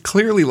 But then it's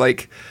clearly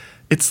like...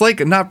 It's like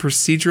not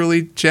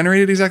procedurally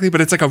generated exactly,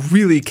 but it's like a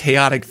really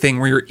chaotic thing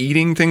where you're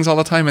eating things all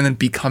the time and then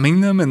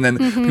becoming them and then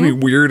becoming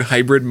weird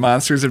hybrid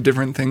monsters of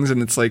different things.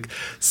 And it's like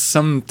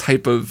some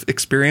type of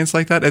experience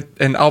like that.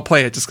 And I'll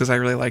play it just because I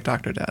really liked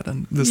Octodad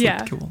and this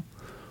looked cool.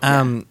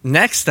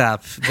 Next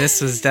up, this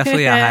was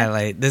definitely a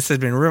highlight. This had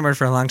been rumored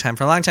for a long time.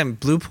 For a long time,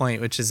 Blue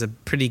Point, which is a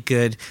pretty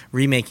good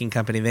remaking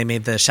company, they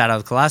made the Shadow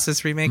of the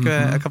Colossus remake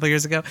a couple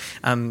years ago.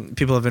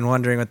 People have been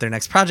wondering what their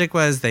next project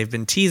was. They've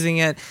been teasing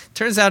it.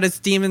 Turns out it's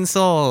Demon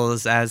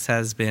Souls, as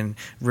has been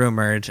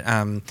rumored.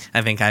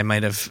 I think I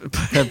might have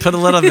put a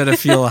little bit of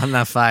fuel on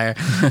that fire.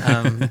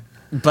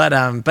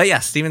 But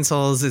yes, Demon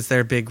Souls is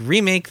their big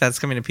remake that's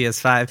coming to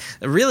PS5.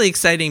 Really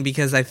exciting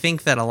because I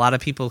think that a lot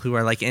of people who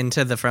are like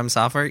into the From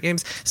Software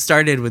games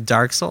started with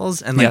Dark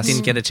Souls and like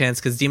didn't get a chance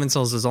because Demon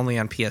Souls was only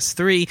on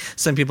PS3.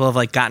 Some people have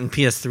like gotten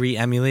PS3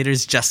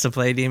 emulators just to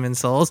play Demon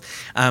Souls.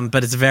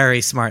 But it's very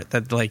smart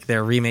that like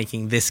they're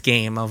remaking this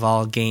game of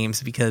all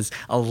games because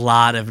a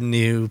lot of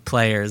new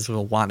players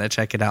will want to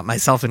check it out,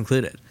 myself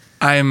included.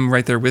 I'm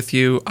right there with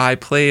you. I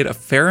played a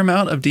fair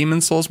amount of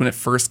Demon Souls when it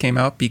first came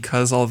out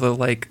because all the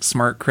like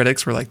smart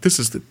critics were like, this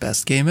is the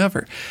best game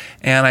ever.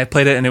 And I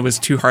played it and it was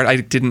too hard. I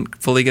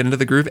didn't fully get into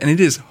the groove. And it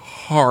is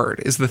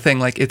hard is the thing.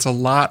 Like it's a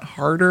lot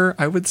harder,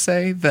 I would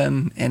say,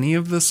 than any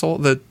of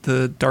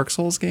the Dark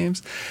Souls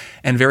games.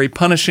 And very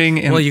punishing.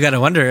 And well, you got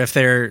to wonder if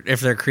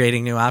they're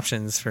creating new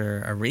options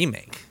for a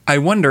remake. I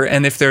wonder,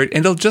 and if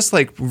it'll just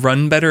like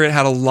run better. It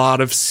had a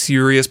lot of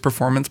serious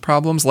performance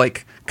problems,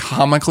 like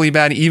comically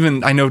bad.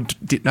 Even I know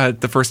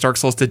the first Dark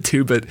Souls did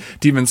too, but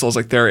Demon Souls,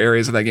 like there are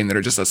areas of that game that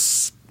are just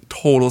a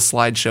total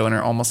slideshow and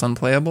are almost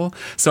unplayable.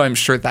 So I'm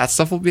sure that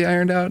stuff will be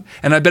ironed out,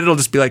 and I bet it'll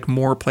just be like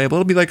more playable.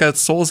 It'll be like a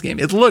Souls game.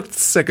 It looked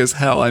sick as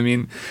hell. I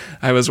mean,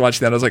 I was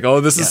watching that. I was like,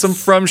 oh, this is some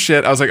From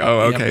shit. I was like,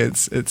 oh, okay,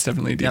 it's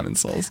definitely Demon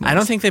Souls. Nice. I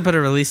don't think they put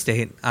a release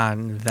date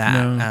on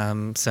that,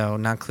 No. So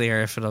not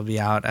clear if it'll be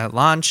out at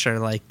launch or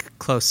like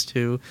close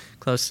to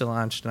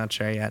launch. Not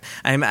sure yet.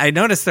 I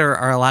noticed there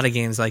are a lot of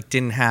games like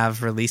didn't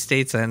have release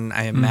dates, and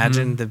I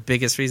imagine the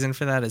biggest reason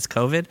for that is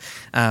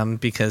COVID,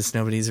 because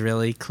nobody's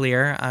really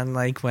clear on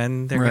like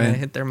when they're going to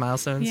hit their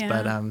milestones. Yeah.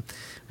 But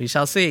we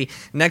shall see.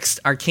 Next,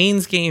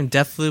 Arcane's game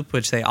Deathloop,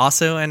 which they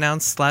also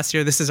announced last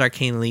year. This is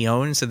Arcane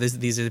Lyon, so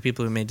these are the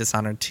people who made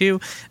Dishonored 2,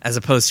 as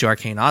opposed to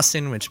Arcane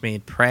Austin, which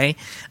made Prey.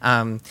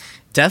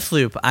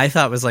 Deathloop, I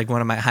thought was like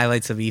one of my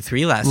highlights of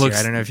E3 last year.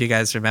 I don't know if you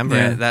guys remember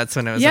it. That's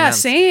when it was announced.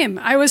 Same.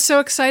 I was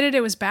so excited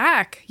it was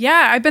back.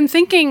 Yeah, I've been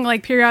thinking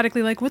like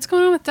periodically, like what's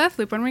going on with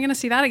Deathloop? When are we going to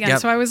see that again?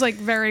 So I was like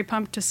very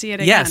pumped to see it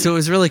again. Yeah, so it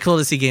was really cool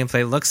to see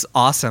gameplay. It looks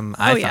awesome.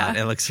 I thought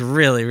it looks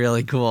really,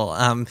 really cool.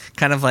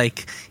 Kind of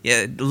like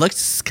it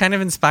looks kind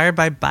of inspired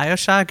by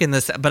BioShock in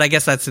this, but I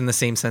guess that's in the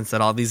same sense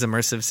that all these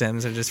immersive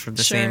sims are just from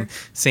the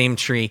same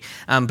tree.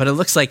 But it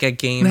looks like a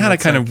game. It had a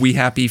kind of We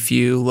Happy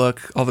Few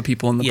look. All the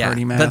people in the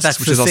party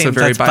masks. Which is also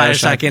very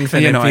BioShock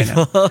Infinite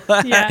people.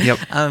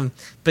 Yeah.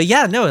 But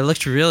yeah, no, it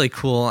looked really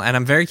cool, and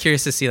I'm very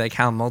curious to see like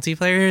how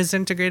multiplayer is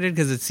integrated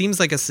because it seems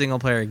like a single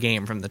player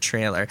game from the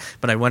trailer.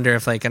 But I wonder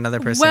if like another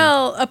person.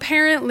 Well,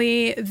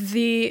 apparently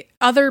the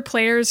other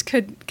players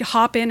could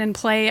hop in and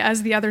play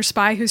as the other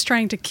spy who's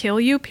trying to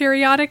kill you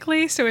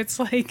periodically. So it's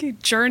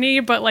like Journey,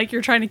 but like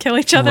you're trying to kill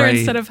each other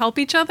instead of help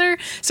each other.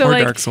 So or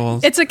like Dark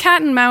Souls. It's a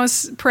cat and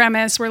mouse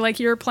premise where like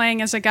you're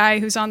playing as a guy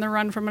who's on the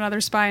run from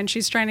another spy and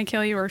she's trying to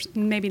kill you, or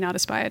maybe not a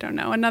spy, I don't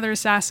know, another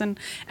assassin,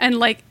 and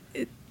like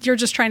you're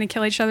just trying to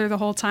kill each other the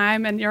whole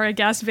time, and you're, I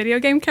guess, video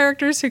game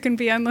characters who can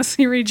be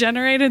endlessly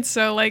regenerated,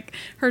 so like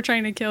her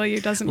trying to kill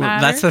you doesn't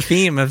matter. That's the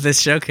theme of this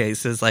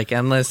showcase, is like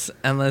endless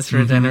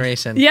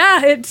regeneration.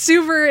 Yeah, it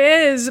super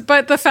is.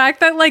 But the fact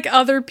that like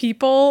other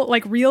people,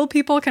 like real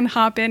people, can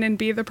hop in and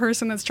be the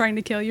person that's trying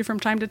to kill you from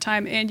time to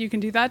time, and you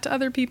can do that to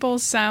other people,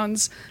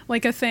 sounds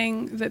like a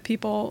thing that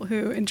people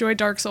who enjoy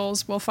Dark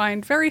Souls will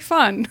find very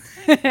fun.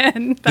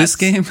 And that's this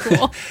game,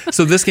 cool.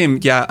 So this game,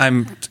 yeah,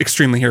 I'm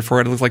extremely here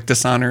for it. It looks like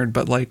Dishonored,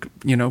 but like,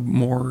 you know,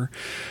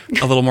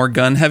 a little more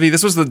gun heavy.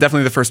 This was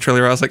definitely the first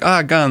trailer where I was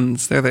like,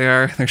 guns, there they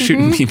are, they're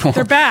shooting people,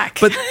 they're back.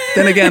 But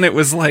then again, it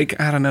was like,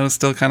 I don't know,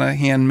 still kind of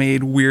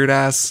handmade weird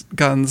ass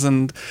guns,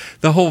 and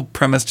the whole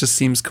premise just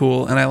seems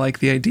cool, and I like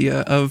the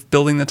idea of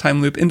building the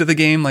time loop into the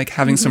game, like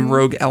having some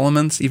rogue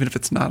elements, even if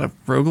it's not a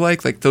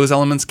roguelike, like those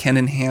elements can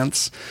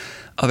enhance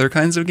other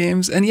kinds of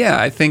games. And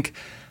yeah, I think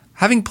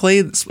having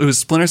played, it was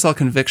Splinter Cell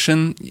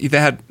Conviction,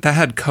 that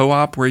had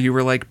co-op where you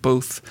were like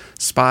both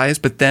spies,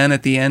 but then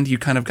at the end you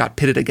kind of got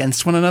pitted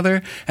against one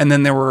another, and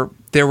then there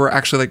were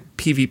actually like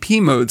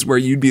PvP modes where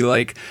you'd be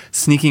like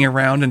sneaking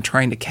around and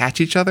trying to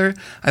catch each other.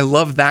 I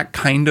love that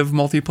kind of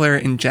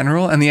multiplayer in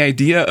general, and the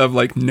idea of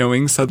like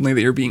knowing suddenly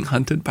that you're being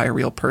hunted by a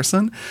real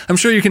person. I'm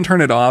sure you can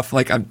turn it off.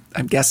 Like I'm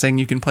guessing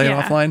you can play it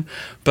offline,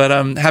 but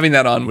having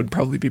that on would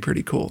probably be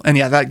pretty cool. And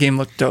yeah, that game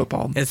looked dope.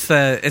 It's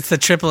the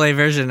AAA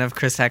version of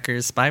Chris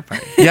Hacker's Spy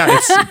Party. Yeah,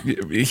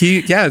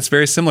 it's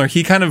very similar.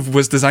 He kind of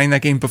was designing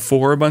that game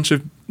before a bunch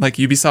of like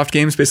Ubisoft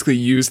games basically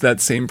used that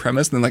same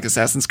premise, and then like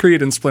Assassin's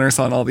Creed and Splinter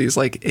Cell and all these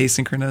like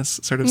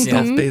asynchronous sort of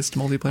stealth-based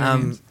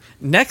multiplayer games.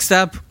 Next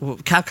up,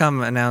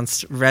 Capcom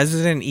announced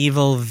Resident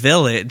Evil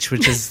Village,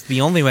 which is the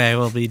only way I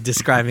will be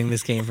describing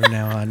this game from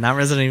now on. Not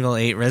Resident Evil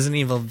 8, Resident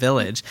Evil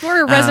Village.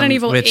 Or Resident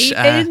Evil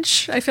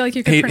 8-inch. I feel like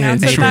you could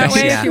pronounce it that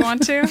way if you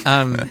want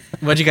to.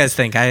 What do you guys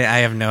think? I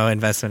have no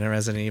investment in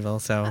Resident Evil,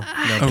 so...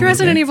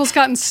 Resident Evil's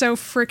gotten so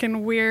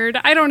freaking weird.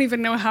 I don't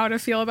even know how to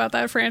feel about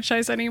that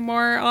franchise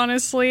anymore,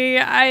 honestly.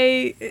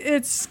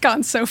 It's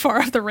gone so far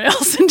off the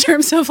rails in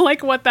terms of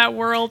like what that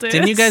world is.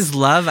 Didn't you guys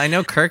love... I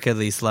know Kirk at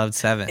least loved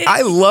 7.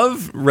 I love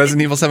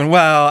Resident Evil 7.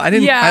 Well, I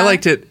didn't. Yeah. I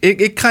liked it.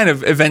 It kind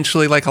of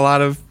eventually, like a lot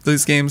of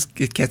those games,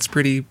 it gets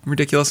pretty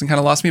ridiculous and kind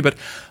of lost me. But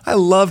I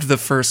loved the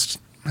first,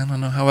 I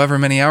don't know, however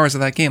many hours of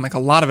that game. Like a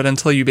lot of it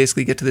until you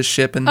basically get to the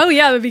ship and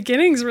the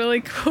beginning's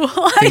really cool.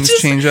 Things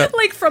change up.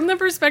 Like from the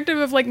perspective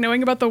of like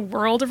knowing about the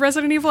world of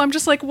Resident Evil, I'm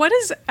just like, what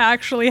is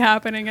actually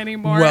happening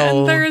anymore? Well,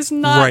 and there is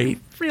not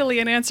really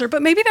an answer,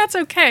 but maybe that's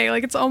okay.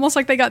 Like it's almost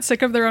like they got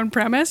sick of their own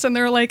premise and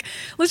they're like,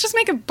 let's just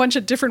make a bunch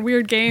of different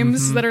weird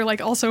games that are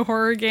like also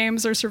horror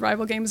games or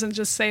survival games and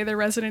just say they're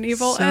Resident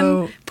Evil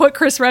and put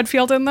Chris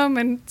Redfield in them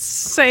and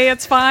say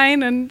it's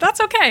fine and that's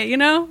okay, you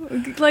know?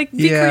 Like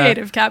be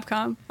creative,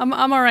 Capcom. I'm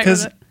all right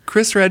with it.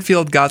 Chris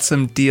Redfield got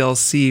some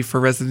DLC for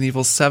Resident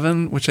Evil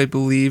 7, which I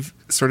believe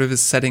sort of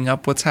is setting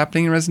up what's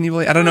happening in Resident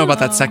Evil 8. I don't know about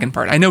that second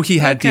part. I know he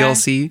had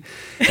DLC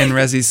in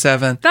Resi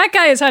 7. That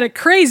guy has had a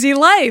crazy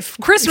life.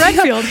 Chris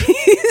Redfield.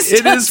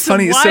 It is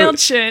funny. Wild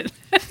shit.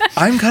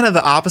 I'm kind of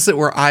the opposite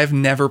where I've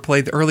never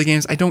played the early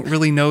games. I don't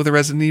really know the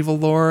Resident Evil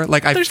lore.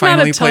 Like I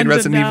finally played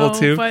Resident Evil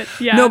 2. But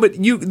yeah. No, but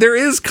there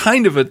is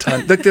kind of a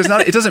ton. Like there's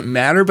not, it doesn't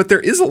matter, but there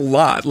is a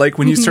lot. Like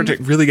when you start to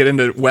really get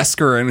into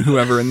Wesker and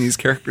whoever in these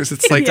characters,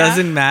 it's like it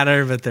doesn't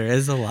matter, but there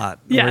is a lot.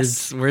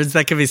 Yes. Words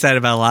that can be said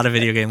about a lot of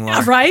video game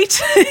lore. Right?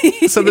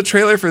 So the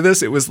trailer for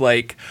this, it was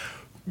like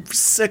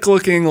sick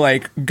looking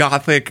like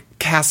gothic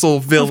castle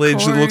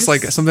village that looks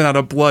like something out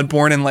of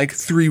Bloodborne and like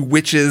 3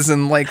 witches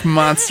and like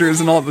monsters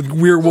and all the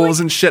werewolves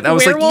and shit. And I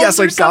was like, yes,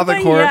 like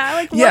gothic horror. Yeah,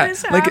 like what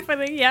is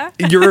happening? Yeah.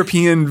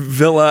 European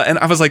villa. And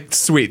I was like,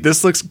 sweet,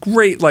 this looks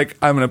great. Like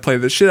I'm going to play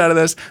the shit out of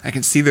this. I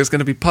can see there's going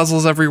to be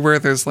puzzles everywhere.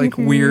 There's like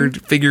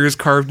weird figures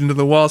carved into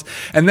the walls.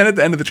 And then at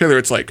the end of the trailer,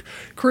 it's like,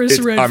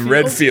 I'm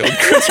Redfield.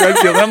 Chris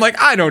Redfield. And I'm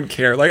like, I don't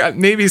care. Like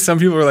maybe some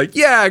people were like,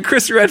 yeah,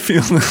 Chris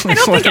Redfield. Like, I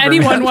don't think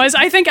anyone was.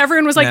 I think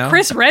everyone was like,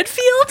 Chris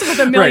Redfield with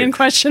a million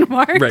question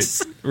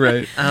marks.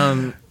 Right.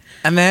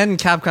 And then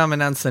Capcom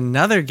announced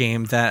another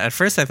game that at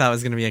first I thought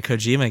was going to be a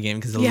Kojima game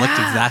because it looked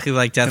exactly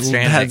like Death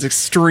Stranding. It has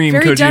extreme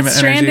very Kojima Death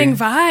Stranding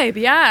energy. vibe,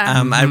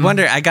 yeah.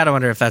 I gotta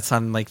wonder if that's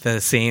on like the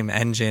same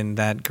engine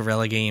that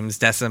Guerrilla Games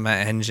Decima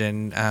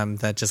engine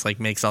that just like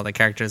makes all the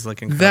characters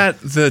looking cool. That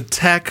the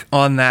tech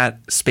on that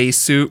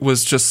spacesuit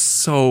was just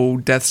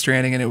so Death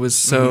Stranding and it was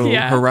so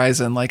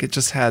Horizon, like it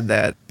just had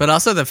that. But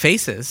also the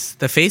faces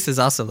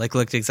also like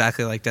looked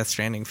exactly like Death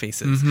Stranding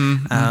faces.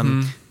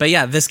 But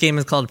yeah, this game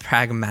is called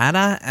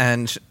Pragmata,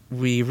 and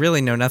we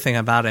really know nothing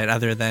about it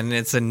other than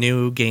it's a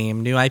new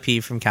game, new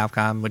IP from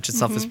Capcom, which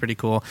itself is pretty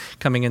cool,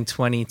 coming in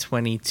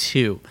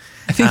 2022.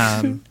 I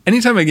think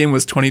anytime a game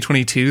was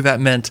 2022,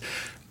 that meant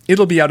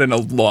it'll be out in a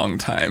long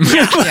time.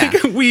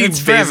 We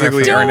it's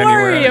basically Don't aren't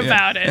worry anywhere.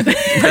 about it.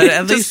 But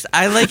at least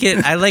I like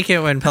it. I like it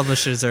when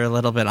publishers are a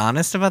little bit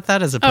honest about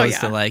that, as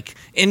opposed to like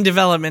in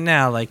development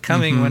now, like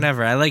coming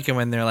whenever. I like it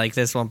when they're like,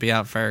 this won't be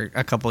out for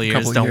a couple of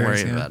years. Don't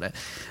worry about it.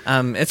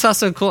 It's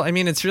also cool. I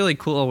mean, it's really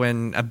cool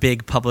when a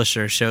big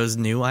publisher shows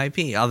new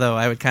IP. Although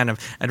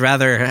I'd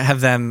rather have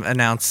them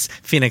announce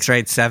Phoenix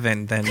Wright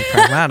 7 than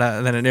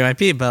Pragmata than a new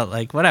IP. But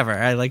like whatever,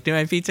 I like new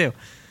IP too.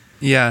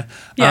 Yeah.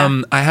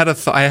 I had a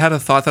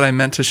thought that I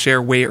meant to share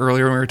way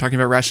earlier when we were talking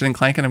about Ratchet and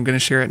Clank, and I'm going to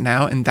share it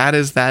now. And that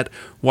is that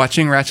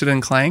watching Ratchet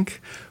and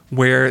Clank,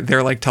 where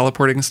they're like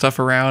teleporting stuff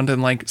around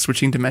and like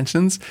switching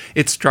dimensions,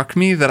 it struck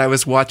me that I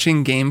was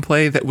watching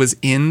gameplay that was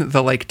in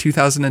the like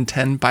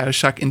 2010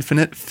 BioShock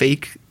Infinite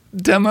fake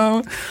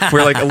demo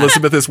where like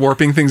Elizabeth is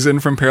warping things in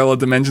from parallel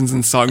dimensions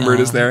and Songbird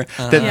is there,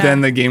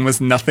 then the game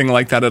was nothing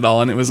like that at all,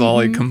 and it was all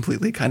like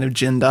completely kind of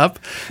ginned up.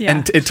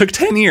 And it took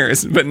 10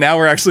 years, but now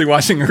we're actually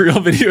watching a real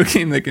video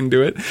game that can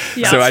do it.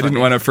 So I didn't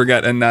want to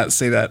forget and not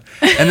say that.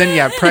 And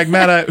then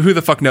Pragmata, who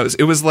the fuck knows?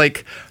 It was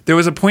like there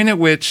was a point at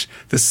which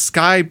the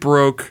sky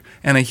broke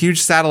and a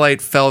huge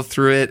satellite fell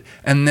through it,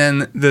 and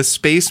then the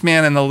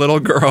spaceman and the little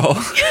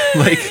girl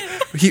like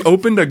he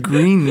opened a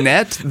green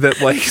net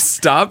that like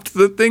stopped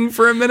the thing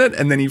for a minute,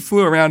 and then he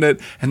flew around it,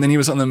 and then he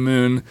was on the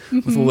moon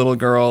with a little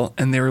girl,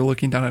 and they were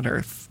looking down at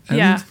Earth.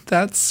 And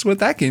that's what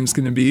that game's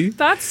going to be.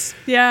 That's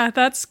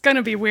going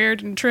to be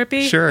weird and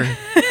trippy. Sure.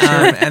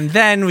 And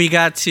then we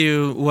got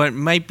to what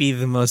might be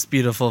the most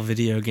beautiful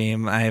video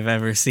game I've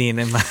ever seen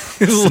in my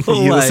life.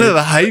 Listen to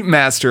the hype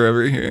master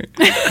over here.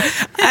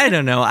 I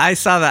don't know. I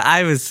saw that.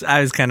 I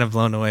was kind of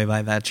blown away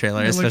by that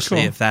trailer,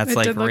 especially if that's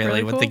like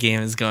really what the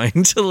game is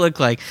going to look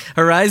like.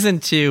 Horizon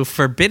 2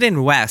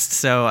 Forbidden West.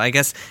 So I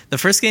guess the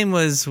first game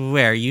was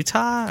where?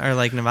 Utah or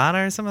like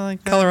Nevada or something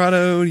like that?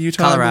 Colorado,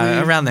 Utah.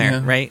 Colorado, around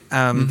there, right?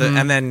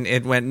 And then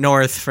it went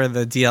north for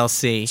the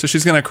DLC. So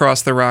she's going to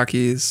cross the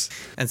Rockies.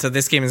 And so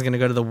this game is going to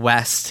go to the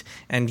west.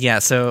 And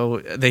so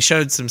they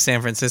showed some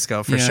San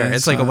Francisco for sure.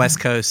 It's like a West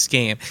Coast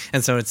game.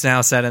 And so it's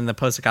now set in the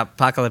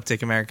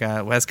post-apocalyptic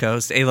America, West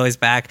Coast. Aloy's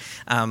back.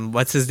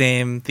 What's his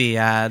name? The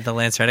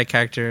Lance Reddick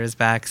character is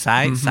back.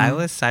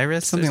 Cyrus?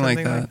 Something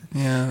like that.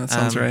 Yeah, that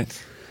sounds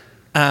right.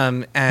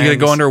 And you got to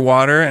go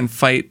underwater and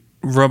fight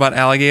robot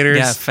alligators.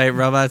 Yeah, fight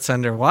robots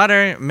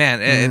underwater.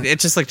 Man, it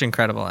just looked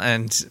incredible.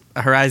 And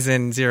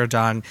Horizon Zero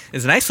Dawn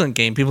is an excellent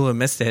game. People who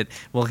missed it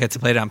will get to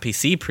play it on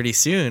PC pretty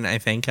soon, I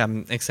think.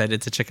 I'm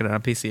excited to check it out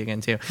on PC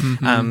again, too.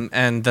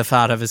 And the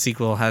thought of a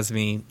sequel has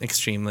me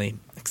extremely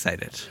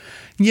excited.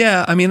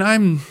 Yeah, I mean,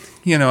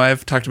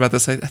 I've talked about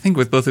this, I think,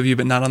 with both of you,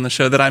 but not on the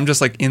show, that I'm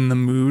just like in the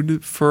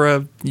mood for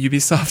a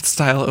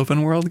Ubisoft-style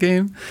open world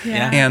game.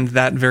 Yeah. And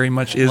that very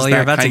much is that kind of game. Well,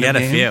 you're about to get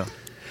a few.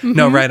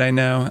 No, right, I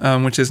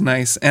know, which is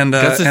nice. And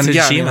Ghost of and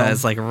Tsushima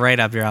is like right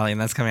up your alley, and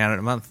that's coming out in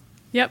a month.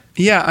 Yep.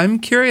 Yeah, I'm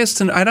curious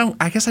to.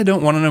 I guess I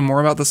don't want to know more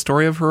about the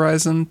story of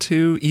Horizon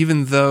 2,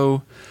 even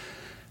though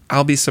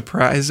I'll be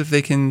surprised if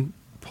they can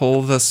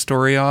pull the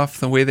story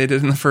off the way they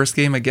did in the first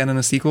game again in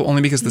a sequel.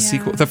 Only because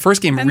the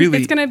first game and really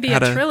it's going to be a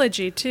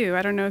trilogy too.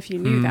 I don't know if you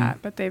knew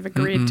that, but they've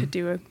agreed to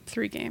do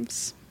 3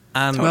 games.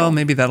 Well,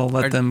 maybe that'll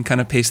let them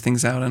kind of pace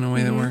things out in a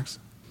way that works.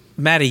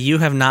 Maddie, you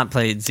have not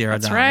played Zero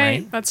Dawn,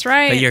 right? That's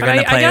right. But you're going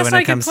to play it when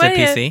it comes to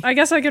PC? I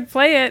guess I could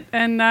play it,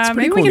 and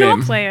maybe we can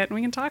all play it, and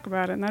we can talk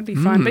about it, and that'd be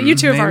fun. But you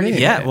two have already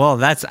played it.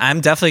 Well,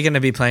 I'm definitely going to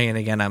be playing it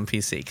again on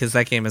PC, because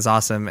that game is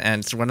awesome.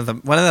 And one of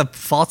the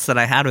faults that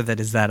I had with it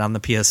is that on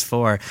the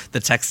PS4, the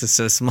text is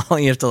so small,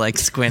 you have to like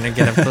squint and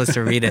get up close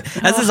to read it.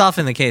 As is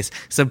often the case.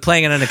 So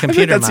playing it on a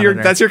computer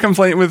monitor. That's your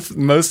complaint with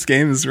most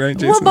games, right,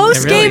 Jason? Well,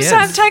 most games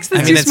have text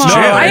that's too small.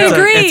 True. I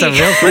agree. It's a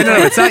real problem.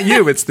 No, it's not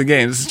you, it's the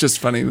games. It's just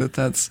funny that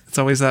it's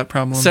always that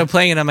problem. So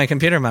playing it on my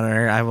computer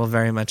monitor, I will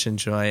very much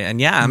enjoy.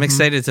 And yeah, I'm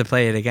excited to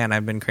play it again.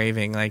 I've been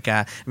craving, I've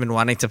been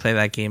wanting to play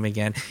that game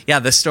again. Yeah,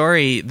 the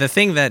story, the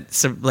thing that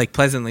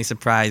pleasantly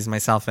surprised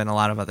myself and a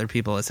lot of other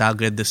people is how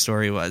good the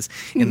story was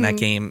in that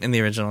game, in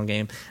the original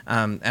game.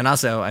 And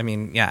also, I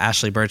mean,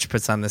 Ashley Birch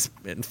puts on this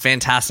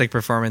fantastic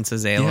performance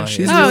as Aloy.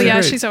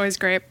 She's always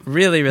great.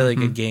 Really, really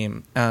good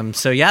game.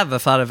 The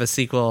thought of a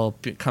sequel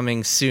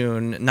coming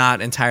soon,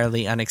 not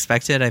entirely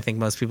unexpected. I think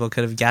most people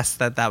could have guessed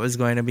that was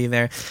going to be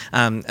there,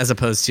 as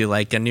opposed to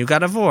like a new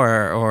God of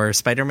War or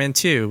Spider-Man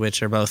 2,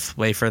 which are both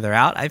way further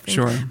out, I think.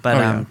 Sure.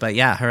 But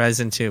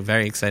Horizon 2,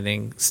 very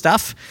exciting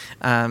stuff.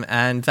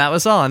 And that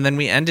was all. And then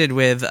we ended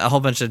with a whole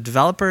bunch of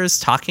developers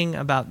talking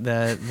about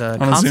the on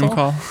console. A Zoom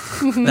call.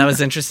 That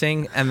was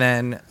interesting. And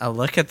then a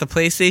look at the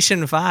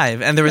PlayStation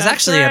 5. And there was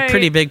a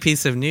pretty big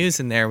piece of news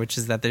in there, which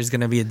is that there's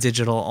going to be a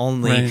digital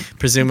only,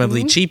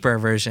 presumably cheaper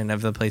version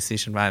of the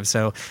PlayStation 5.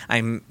 So I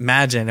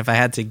imagine, if I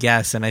had to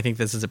guess, and I think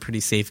this is a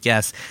pretty safe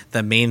guess,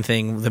 the main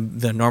thing,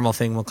 the normal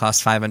thing will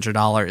cost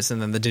 $500,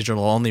 and then the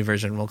digital only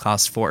version will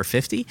cost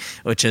 $450,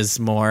 which is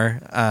more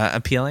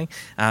appealing.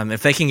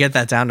 If they can get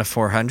that down to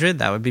 $400,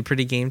 that would be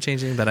pretty game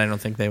changing, but I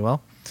don't think they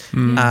will.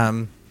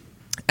 And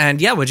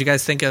what'd you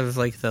guys think of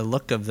like the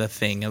look of the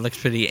thing? It looks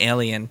pretty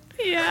alien.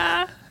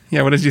 Yeah.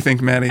 Yeah, what did you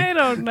think, Maddy? I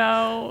don't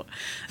know.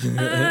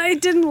 I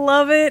didn't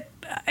love it.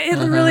 It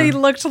really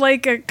looked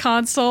like a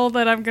console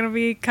that I'm going to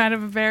be kind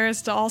of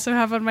embarrassed to also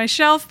have on my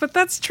shelf, but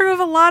that's true of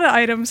a lot of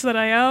items that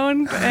I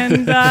own.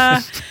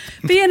 And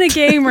being a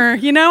gamer,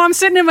 I'm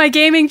sitting in my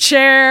gaming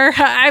chair.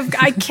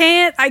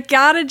 I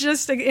gotta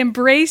just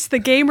embrace the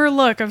gamer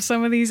look of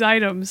some of these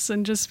items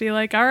and just be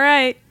like, all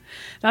right.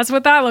 That's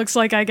what that looks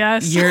like, I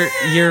guess.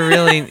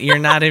 You're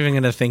not even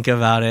going to think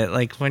about it.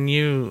 Like when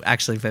you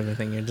actually play the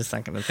thing, you're just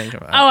not going to think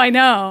about it. Oh, I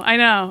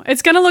know.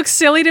 It's going to look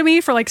silly to me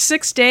for like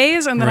 6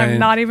 days, and then I'm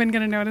not even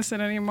going to notice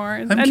it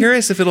anymore. I'm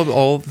curious if they'll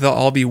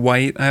all be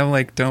white.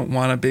 I don't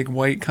want a big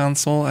white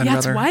console.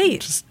 It's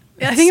white.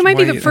 I think it might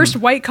be the first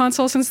white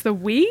console since the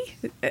Wii.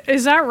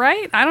 Is that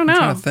right? I don't know. I'm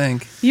trying to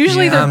think.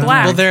 Usually they're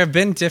black. Well, there have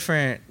been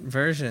different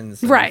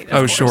versions. Right.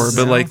 Oh, sure.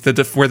 But like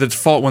where the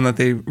default one that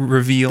they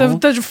reveal.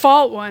 The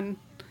default one.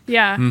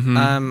 Yeah.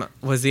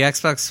 Was the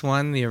Xbox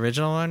One the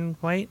original one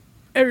white?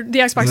 The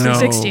Xbox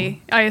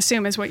 360, I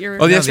assume, is what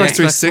you're... Oh, the Xbox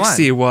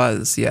 360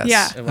 was, yes.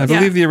 Yeah. I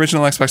believe the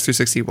original Xbox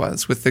 360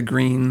 was, with the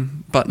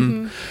green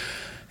button.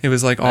 It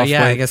was like off-white.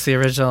 I guess the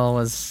original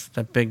was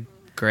the big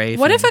gray.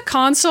 What thing. if a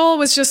console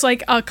was just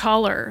like a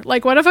color?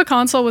 Like, what if a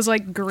console was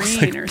like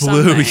green or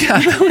Blue,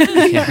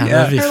 something? Yeah,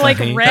 that'd be Or like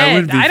funny. red.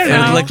 would be I don't It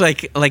know. would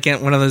look like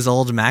in one of those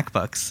old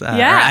MacBooks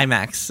Yeah. or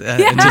iMacs.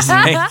 Yeah. Just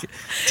like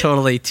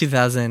totally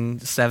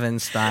 2007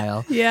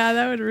 style. Yeah,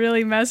 that would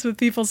really mess with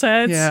people's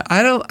heads. Yeah,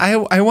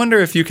 I wonder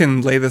if you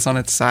can lay this on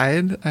its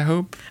side. I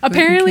hope. that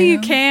Apparently you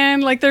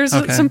can. Like, there's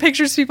Okay. some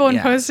pictures people been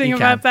Yeah, posting you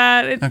about can.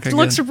 that. It Okay,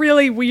 looks good.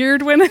 really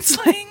weird when it's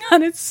laying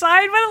on its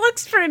side, but it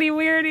looks pretty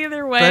weird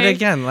either way. But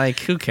again, like,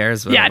 who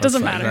cares? What Yeah, it looks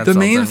doesn't like? matter. That's The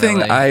main thing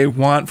ultimately- I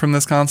want from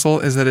this console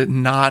is that it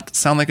not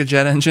sound like a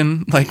jet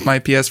engine like my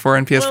PS4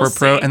 and PS4 We'll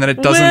Pro, see. and that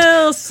it doesn't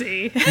We'll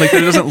see. like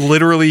that it doesn't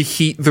literally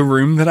heat the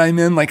room that I'm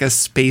in like a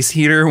space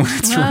heater when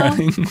it's Well,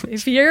 running.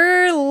 if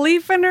you're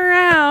leaping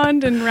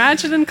around and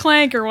Ratchet and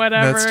Clank or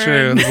whatever, That's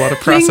true. There's a lot of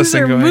things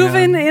processing are going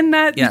moving on. in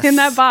that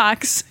Yes.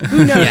 box.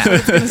 Who knows Yeah. what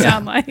it's going to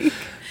sound like?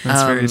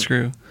 That's very Um,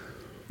 true.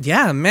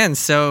 Yeah, man.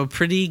 So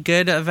pretty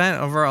good event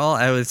overall,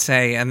 I would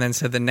say. And then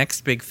so the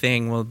next big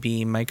thing will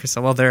be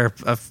Microsoft. Well, there are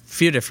a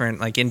few different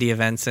like indie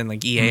events, and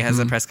like EA has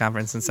a press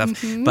conference and stuff.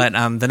 But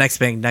the next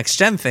big next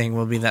gen thing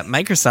will be that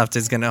Microsoft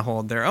is going to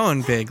hold their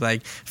own big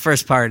like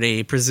first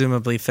party,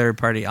 presumably third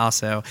party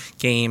also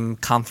game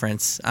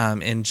conference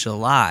in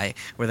July,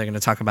 where they're going to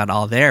talk about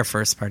all their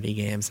first party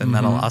games, and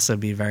that'll also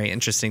be very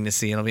interesting to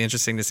see. It'll be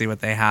interesting to see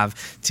what they have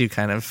to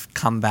kind of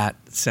combat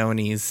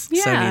Sony's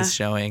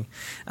showing,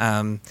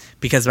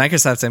 because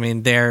Microsoft's, I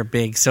mean,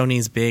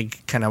 Sony's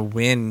big kind of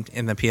win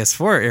in the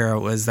PS4 era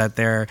was that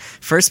their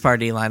first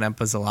party lineup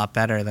was a lot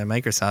better than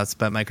Microsoft's,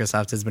 but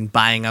Microsoft has been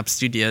buying up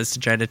studios to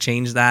try to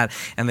change that,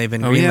 and they've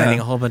been greenlighting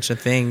a whole bunch of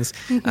things.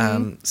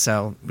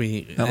 So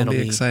That'll it'll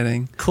be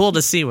exciting. cool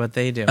to see what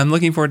they do. I'm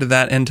looking forward to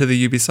that and to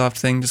the Ubisoft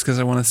thing just because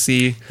I want to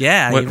see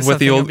Yeah, what Ubisoft the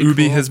thing old will be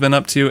Ubi cool. has been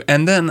up to.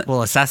 And then,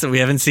 Well, we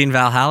haven't seen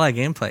Valhalla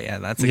gameplay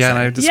yet. That's yeah, and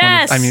I exciting. just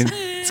Yes! want to, I mean,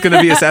 it's going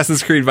to be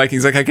Assassin's Creed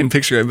Vikings. Like, I can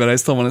picture it, but I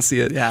still want to see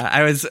it. Yeah,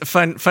 I was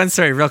fun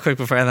story real quick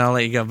before, and then I'll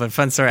let you go. But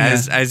fun story, Yeah.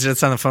 I was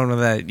just on the phone with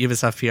a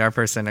Ubisoft PR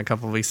person a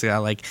couple of weeks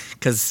ago, like,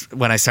 because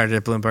when I started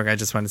at Bloomberg, I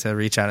just wanted to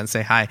reach out and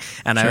say hi,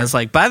 and I was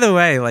like, by the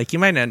way, like, you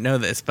might not know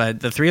this, but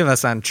the three of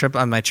us on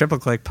my Triple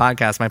Click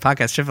podcast, my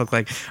podcast Triple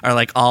Click, are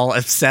like all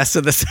obsessed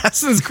with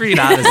Assassin's Creed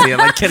Odyssey, and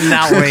like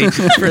cannot wait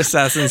for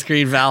Assassin's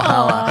Creed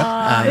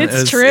Valhalla.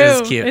 It's true. It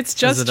was cute. It's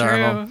It was just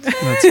adorable. true.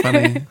 That's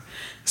funny.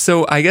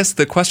 So I guess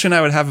the question I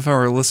would have if I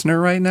were a listener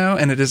right now,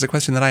 and it is a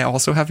question that I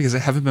also have because I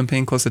haven't been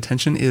paying close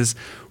attention, is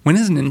when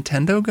is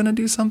Nintendo going to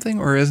do something,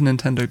 or is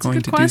Nintendo going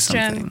Good to do question.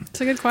 something It's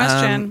a good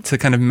question. to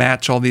kind of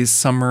match all these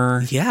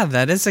summer? Yeah,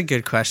 that is a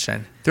good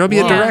question. There'll be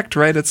Well- a direct,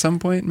 right, at some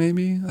point,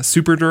 maybe a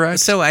super direct.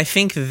 So I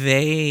think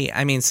they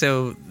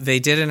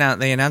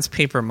announced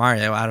Paper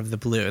Mario out of the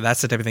blue.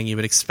 That's the type of thing you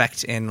would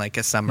expect in like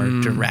a summer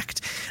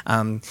direct.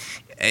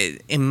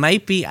 It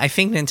might be, I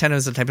think Nintendo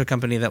is the type of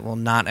company that will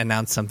not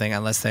announce something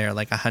unless they are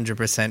like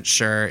 100%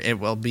 sure it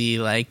will be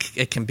like,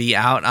 it can be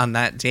out on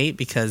that date,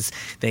 because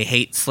they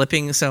hate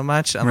slipping so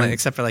much, Right.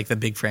 except for like the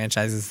big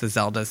franchises, the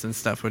Zeldas and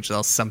stuff, which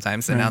they'll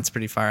sometimes announce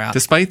pretty far out.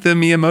 Despite the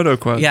Miyamoto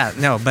quote. Yeah,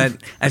 no, but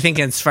I think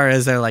as far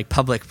as their like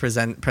public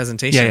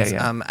presentations,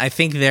 Yeah. I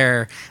think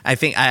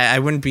I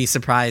wouldn't be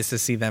surprised to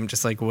see them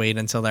just like wait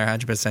until they're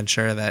 100%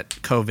 sure that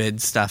COVID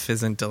stuff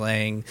isn't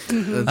delaying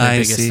the I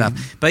biggest see.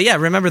 stuff. But yeah,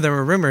 remember there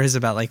were rumors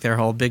about like their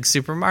whole big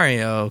Super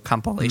Mario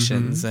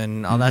compilations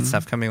and all that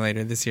stuff coming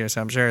later this year,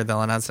 so I'm sure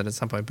they'll announce it at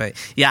some point. But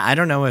yeah, I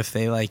don't know if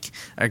they like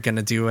are going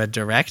to do a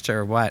direct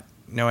or what.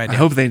 No idea. I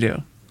hope they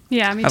do.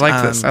 Yeah, me I too.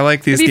 like this. I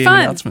like these it'd be game fun.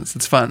 announcements.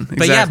 It's fun.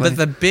 But yeah, Exactly. but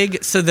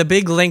the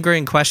big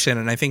lingering question,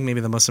 and I think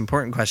maybe the most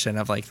important question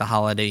of like the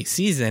holiday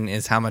season,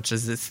 is how much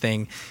is this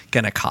thing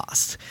gonna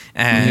cost?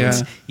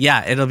 And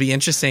yeah, it'll be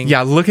interesting.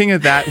 Yeah, looking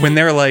at that when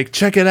they're like,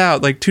 check it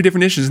out, like 2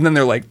 different issues, and then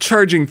they're like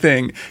charging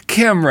thing,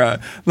 camera,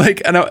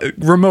 like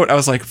remote. I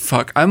was like,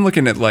 fuck, I'm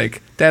looking at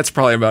like that's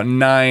probably about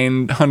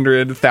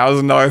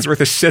 $900,000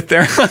 worth of shit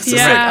there. I was just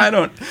Yeah.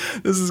 like,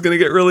 this is gonna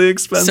get really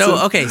expensive.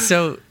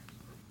 So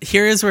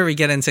here is where we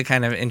get into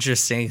kind of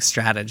interesting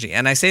strategy.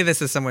 And I say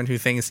this as someone who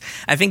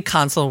I think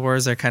console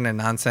wars are kind of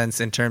nonsense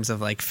in terms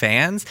of like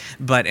fans,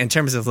 but in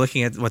terms of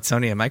looking at what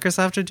Sony and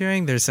Microsoft are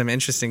doing, there's some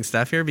interesting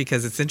stuff here,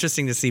 because it's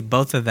interesting to see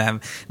both of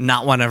them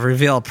not want to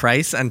reveal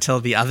price until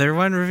the other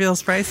one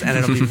reveals price. And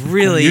it'll be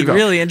really,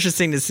 really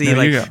interesting to see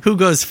There you go. like who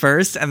goes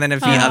first, and then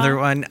if the other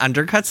one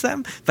undercuts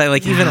them by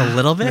like even a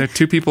little bit. There are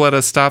 2 people at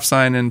a stop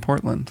sign in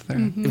Portland. There.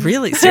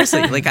 Really,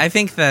 seriously, like I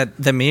think that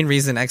the main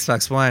reason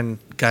Xbox One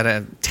got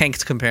a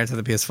tanked compared to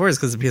the PS4 is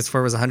because the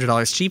PS4 was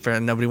 $100 cheaper,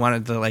 and nobody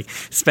wanted to like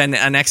spend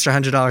an extra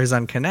 $100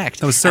 on Connect.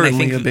 That was And I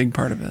certainly think, a big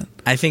part of it.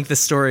 I think the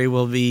story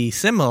will be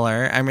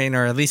similar. I mean,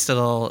 or at least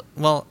the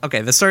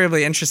story will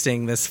be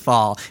interesting this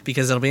fall,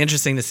 because it'll be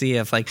interesting to see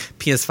if like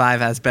PS5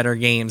 has better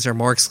games or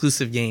more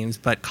exclusive games,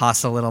 but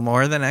costs a little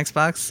more than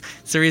Xbox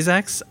Series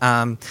X.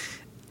 I'm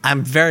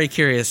very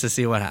curious to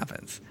see what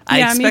happens. I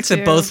Yeah, me expect that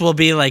too. both will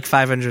be like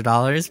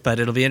 $500, but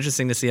it'll be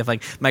interesting to see if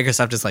like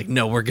Microsoft is like,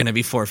 no, we're going to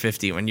be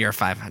 $450 when you're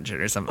 $500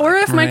 or something. Or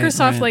like if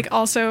Microsoft like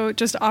also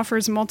just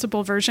offers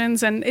multiple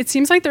versions, and it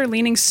seems like they're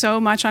leaning so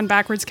much on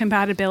backwards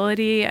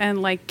compatibility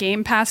and like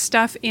Game Pass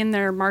stuff in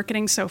their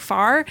marketing so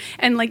far,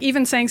 and like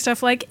even saying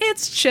stuff like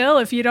it's chill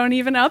if you don't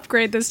even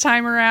upgrade this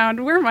time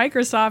around. We're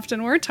Microsoft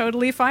and we're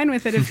totally fine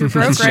with it if you're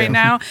broke right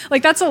now.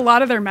 Like that's a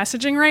lot of their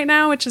messaging right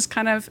now, which is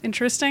kind of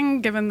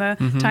interesting given the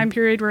time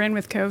period we're in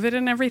with COVID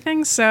and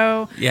everything.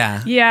 So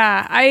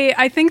yeah,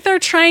 I think they're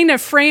trying to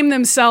frame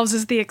themselves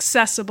as the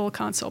accessible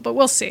console, but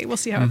we'll see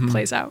how it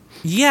plays out.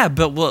 Yeah,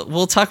 but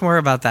we'll talk more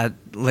about that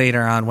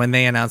later on when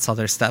they announce all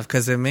their stuff,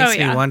 because it makes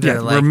me wonder. Yeah,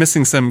 like, we're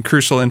missing some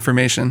crucial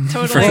information.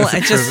 Totally. Well,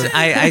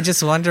 I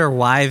just wonder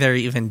why they're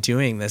even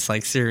doing this,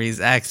 like Series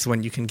X,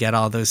 when you can get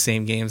all those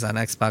same games on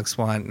Xbox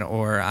One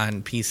or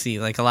on PC.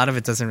 Like a lot of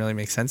it doesn't really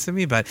make sense to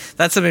me, but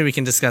that's something we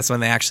can discuss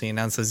when they actually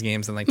announce those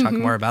games and like talk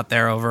more about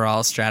their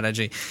overall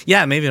strategy.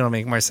 Yeah, maybe it'll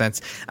make more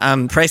sense.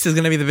 Price is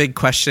going to be the big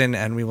question,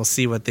 and we will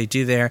see what they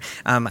do there.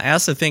 I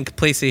also think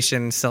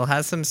PlayStation still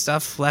has some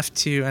stuff left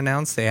to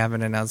announce. They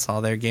haven't announced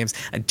all their games.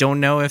 I don't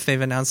know if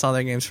they've announced all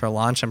their games for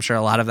launch. I'm sure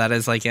a lot of that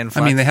is like in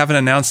flux. I mean, they haven't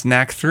announced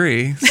Knack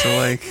 3, so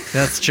like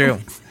that's true.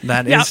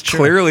 That is true.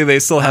 Clearly, they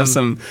still have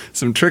some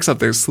tricks up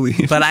their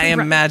sleeve. But I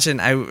imagine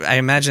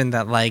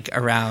that like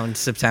around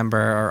September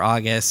or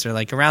August or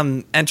like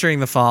around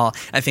entering the fall,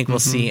 I think we'll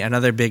see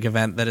another big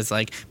event that is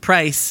like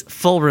price,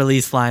 full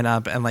release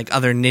lineup, and like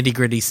other nitty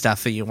gritty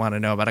stuff that you want to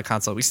know about a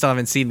console. We still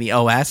haven't seen the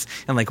OS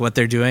and like what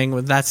they're doing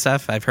with that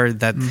stuff. I've heard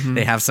that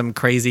they have some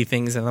crazy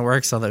things in the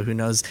works, although who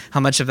knows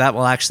how much of that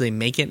will actually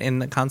make it in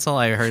the console.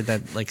 I heard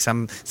that like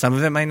some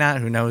of it might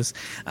not. Who knows?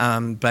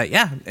 But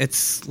yeah,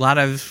 it's a lot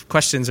of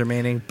questions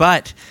remaining.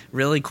 But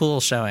really cool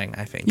showing,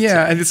 I think.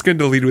 Yeah, and it's good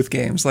to lead with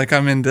games. Like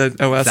I'm into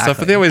OS stuff,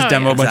 but they always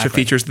demo a bunch of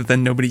features that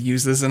then nobody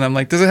uses, and I'm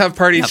like, does it have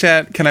party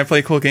chat? Can I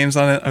play cool games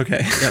on it?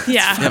 Okay.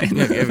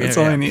 That's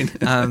all I need.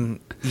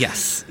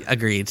 Yes,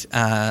 agreed.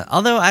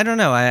 Although I don't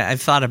know,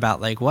 I've thought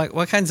about like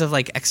what kinds of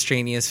like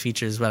extraneous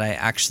features would I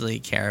actually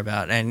care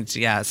about, and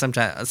yeah,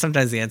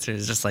 sometimes the answer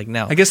is just like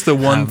no. I guess the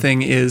one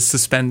thing is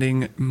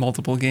suspending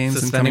multiple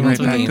games and coming right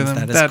back to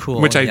them. That is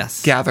cool. Which I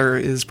gather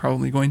is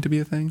probably going to be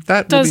a thing.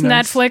 That does would be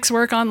nice. Netflix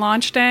work on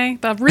launch day?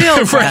 The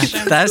real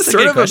question. That's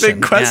sort of a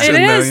big question.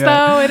 It is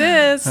though. It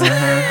is.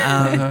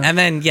 And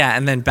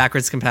then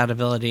backwards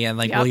compatibility, and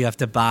like will you have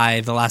to buy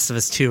The Last of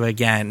Us 2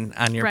 again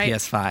on your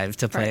PS5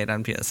 to play it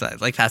on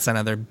PS5? Like that's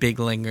another big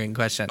lingering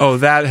question. Oh,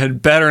 that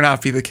had better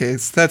not be the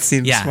case. That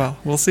seems well.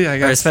 We'll see. I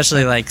guess, or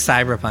especially like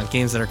Cyberpunk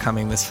games that are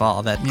coming this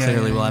fall that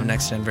clearly will have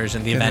next gen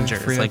version. The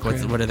Avengers, like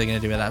what are they going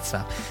to do with that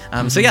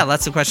stuff? So yeah,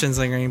 lots of questions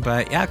lingering,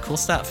 but yeah, cool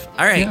stuff.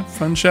 All right,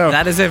 fun show.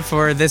 That is it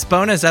for this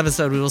bonus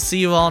episode. We will see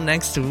you all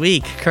next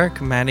week. Kirk,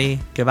 Maddy,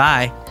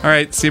 goodbye. All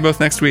right, see you both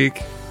next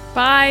week.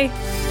 Bye.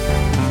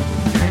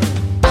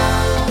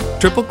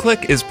 Triple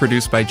Click is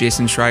produced by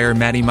Jason Schreier,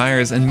 Maddy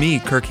Myers, and me,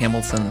 Kirk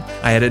Hamilton.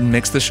 I edit and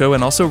mix the show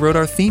and also wrote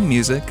our theme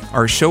music.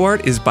 Our show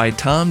art is by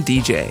Tom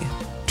DJ.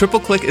 Triple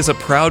Click is a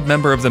proud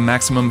member of the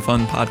Maximum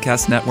Fun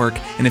Podcast Network,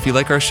 and if you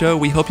like our show,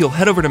 we hope you'll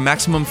head over to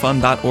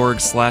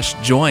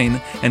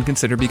MaximumFun.org/join and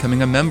consider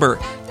becoming a member.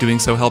 Doing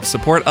so helps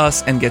support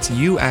us and gets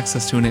you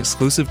access to an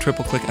exclusive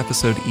Triple Click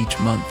episode each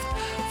month.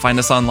 Find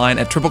us online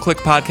at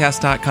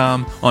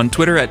tripleclickpodcast.com, on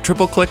Twitter at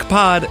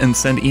tripleclickpod, and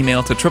send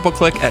email to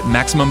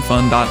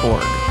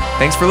tripleclick@maximumfun.org.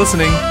 Thanks for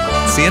listening.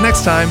 See you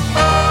next time.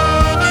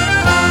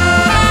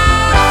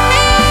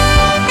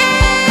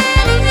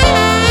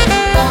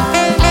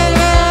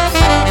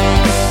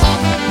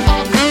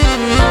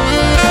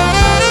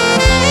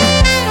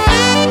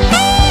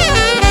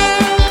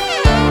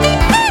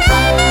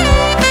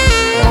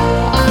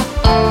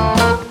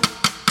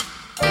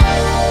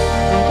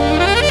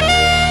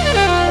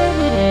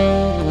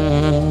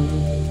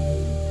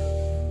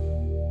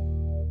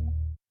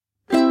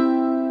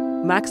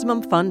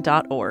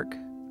 MaximumFun.org.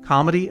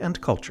 Comedy and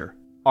culture.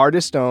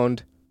 Artist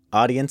owned,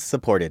 audience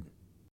supported.